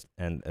me,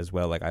 as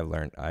well. Like, I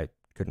learned I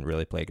couldn't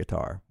really play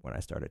guitar when I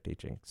started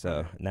teaching,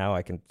 so now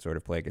I can sort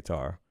of play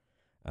guitar.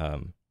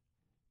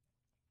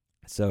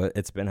 So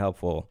it's been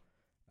helpful,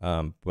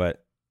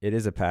 but it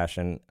is a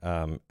passion.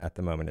 At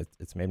the moment,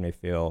 it's made me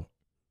feel,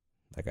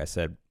 like I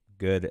said,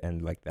 good,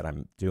 and like that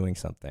I'm doing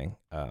something.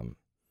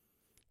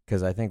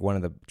 Because I think one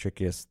of the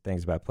trickiest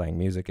things about playing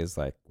music is,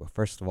 like, well,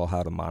 first of all,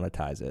 how to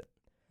monetize it.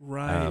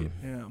 Right.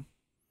 Yeah.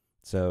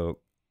 So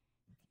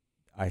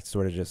I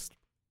sort of just,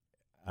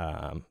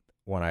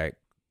 when I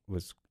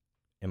was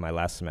in my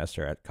last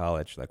semester at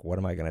college, like, what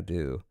am I going to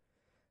do?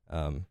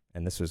 And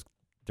this was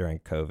during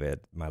COVID.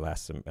 My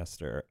last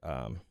semester,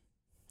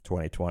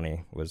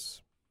 2020,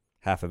 was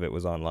half of it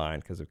was online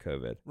because of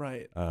COVID.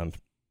 Right.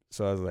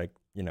 So I was like,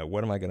 you know,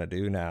 what am I going to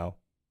do now?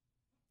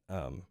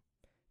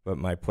 But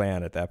my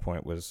plan at that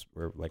point was,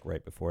 or like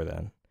right before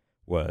then,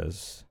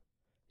 was,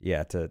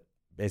 yeah, to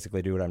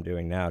basically do what I'm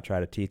doing now, try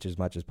to teach as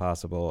much as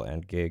possible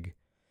and gig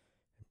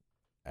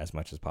as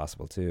much as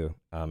possible too,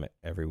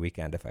 every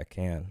weekend if I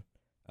can.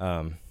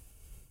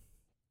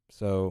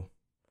 So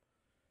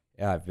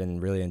yeah, I've been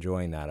really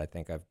enjoying that. I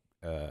think I've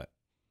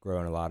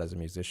grown a lot as a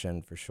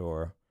musician for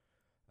sure.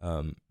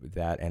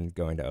 That and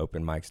going to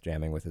open mics,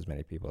 jamming with as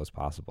many people as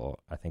possible.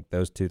 I think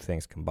those two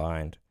things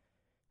combined,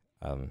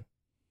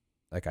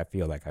 like, I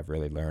feel like I've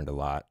really learned a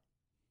lot.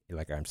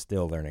 Like, I'm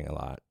still learning a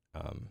lot.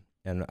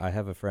 And I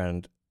have a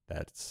friend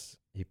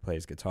he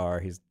plays guitar.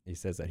 He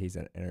says that he's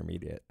an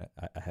intermediate.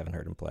 I haven't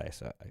heard him play,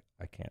 so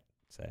I can't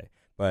say.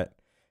 But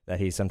that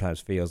he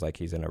sometimes feels like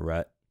he's in a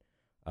rut,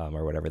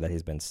 or whatever, that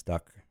he's been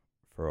stuck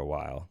for a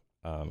while.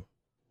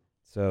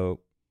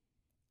 So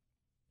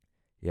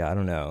yeah, I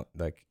don't know.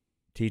 Like,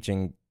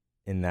 teaching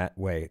in that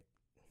way,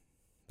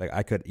 like,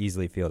 I could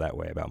easily feel that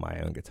way about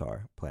my own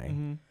guitar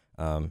playing.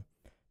 Mm-hmm.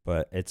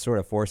 But it sort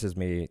of forces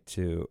me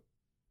to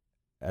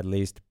at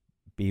least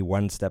be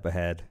one step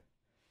ahead.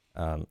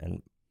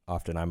 And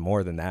often I'm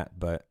more than that,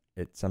 but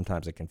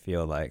sometimes it can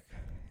feel like,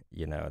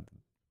 you know,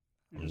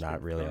 I'm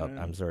not really,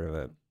 I'm sort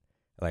of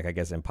like, I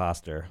guess, the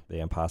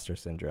imposter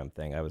syndrome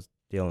thing. I was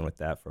dealing with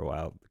that for a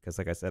while because,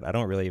 like I said, I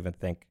don't really even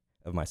think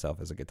of myself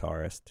as a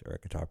guitarist or a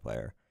guitar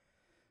player.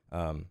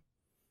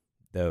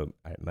 Though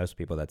most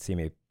people that see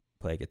me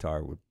play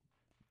guitar would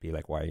be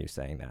like, why are you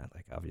saying that?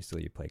 Like,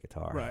 obviously you play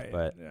guitar. Right.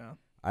 But yeah.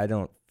 I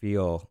don't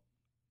feel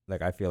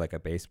like, I feel like a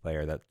bass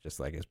player that just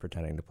like is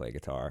pretending to play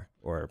guitar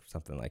or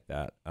something like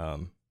that.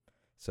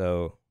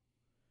 So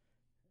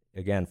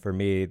again, for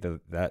me,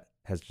 that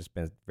has just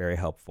been very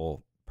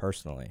helpful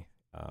personally,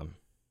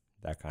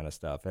 that kind of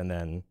stuff. And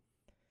then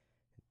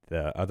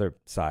the other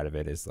side of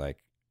it is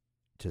like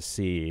to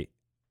see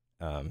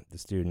the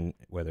student,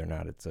 whether or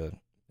not it's a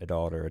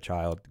adult or a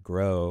child,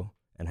 grow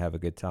and have a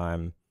good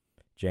time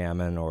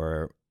jamming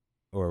or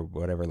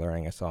whatever,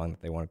 learning a song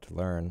that they wanted to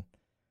learn.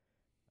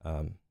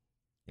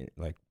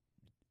 Like,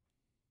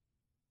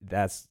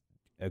 that's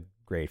a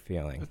great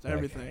feeling. That's like,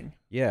 everything.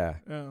 Yeah.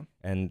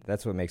 And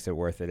that's what makes it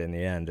worth it in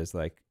the end, is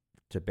like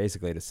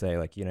to say,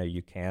 like, you know,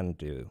 you can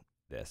do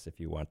this if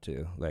you want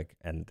to, like,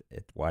 and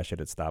why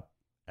should it stop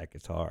at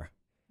guitar?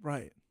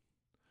 Right.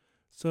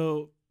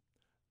 So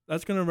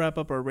that's gonna wrap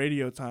up our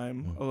radio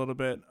time a little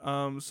bit.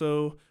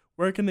 So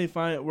where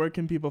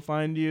can people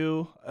find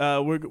you?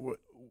 We're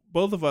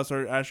both of us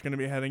are actually gonna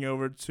be heading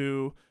over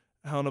to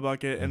Hell in a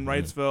Bucket in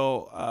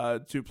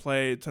Wrightsville to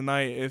play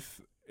tonight.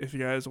 If you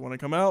guys want to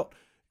come out,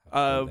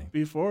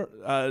 before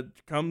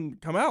come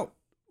out.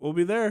 we'll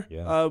be there.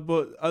 Yeah.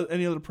 But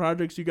any other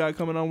projects you got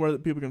coming on where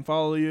people can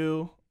follow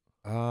you?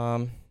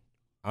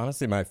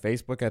 Honestly, my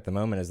Facebook at the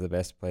moment is the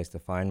best place to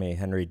find me.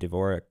 Henry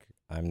Devorick.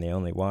 I'm the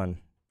only one.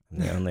 I'm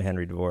the only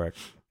Henry Devorick,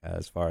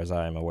 as far as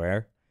I am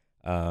aware.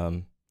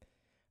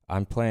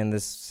 I'm playing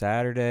this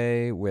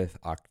Saturday with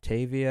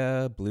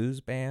Octavia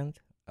Blues Band.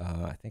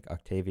 I think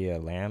Octavia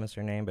Lamb is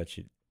her name, but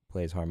she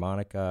plays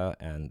harmonica,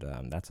 and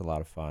that's a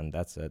lot of fun.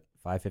 That's at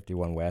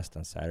 551 West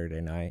on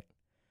Saturday night.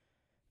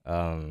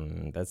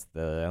 That's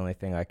the only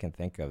thing I can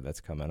think of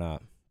that's coming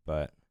up.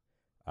 But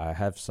I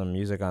have some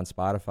music on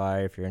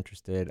Spotify if you're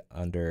interested.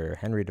 Under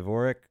Henry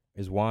Devorick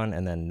is one,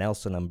 and then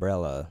Nelson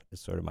Umbrella is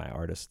sort of my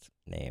artist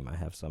name. I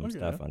have some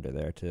stuff under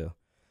there too.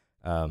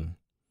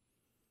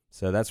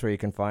 So that's where you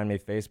can find me: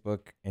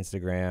 Facebook,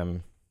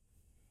 Instagram.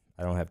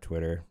 I don't have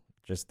Twitter,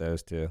 just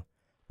those two.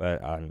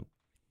 But I'm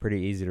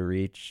pretty easy to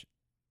reach.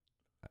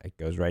 It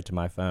goes right to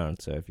my phone,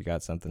 so if you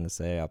got something to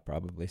say, I'll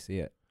probably see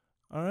it.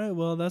 All right,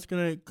 well, that's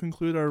going to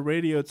conclude our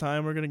radio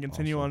time. We're going to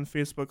continue on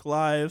Facebook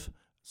Live.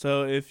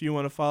 So if you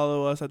want to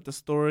follow us at The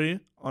Story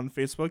on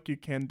Facebook, you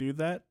can do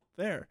that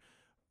there.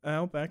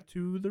 Now back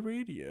to the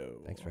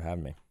radio. Thanks for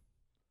having me.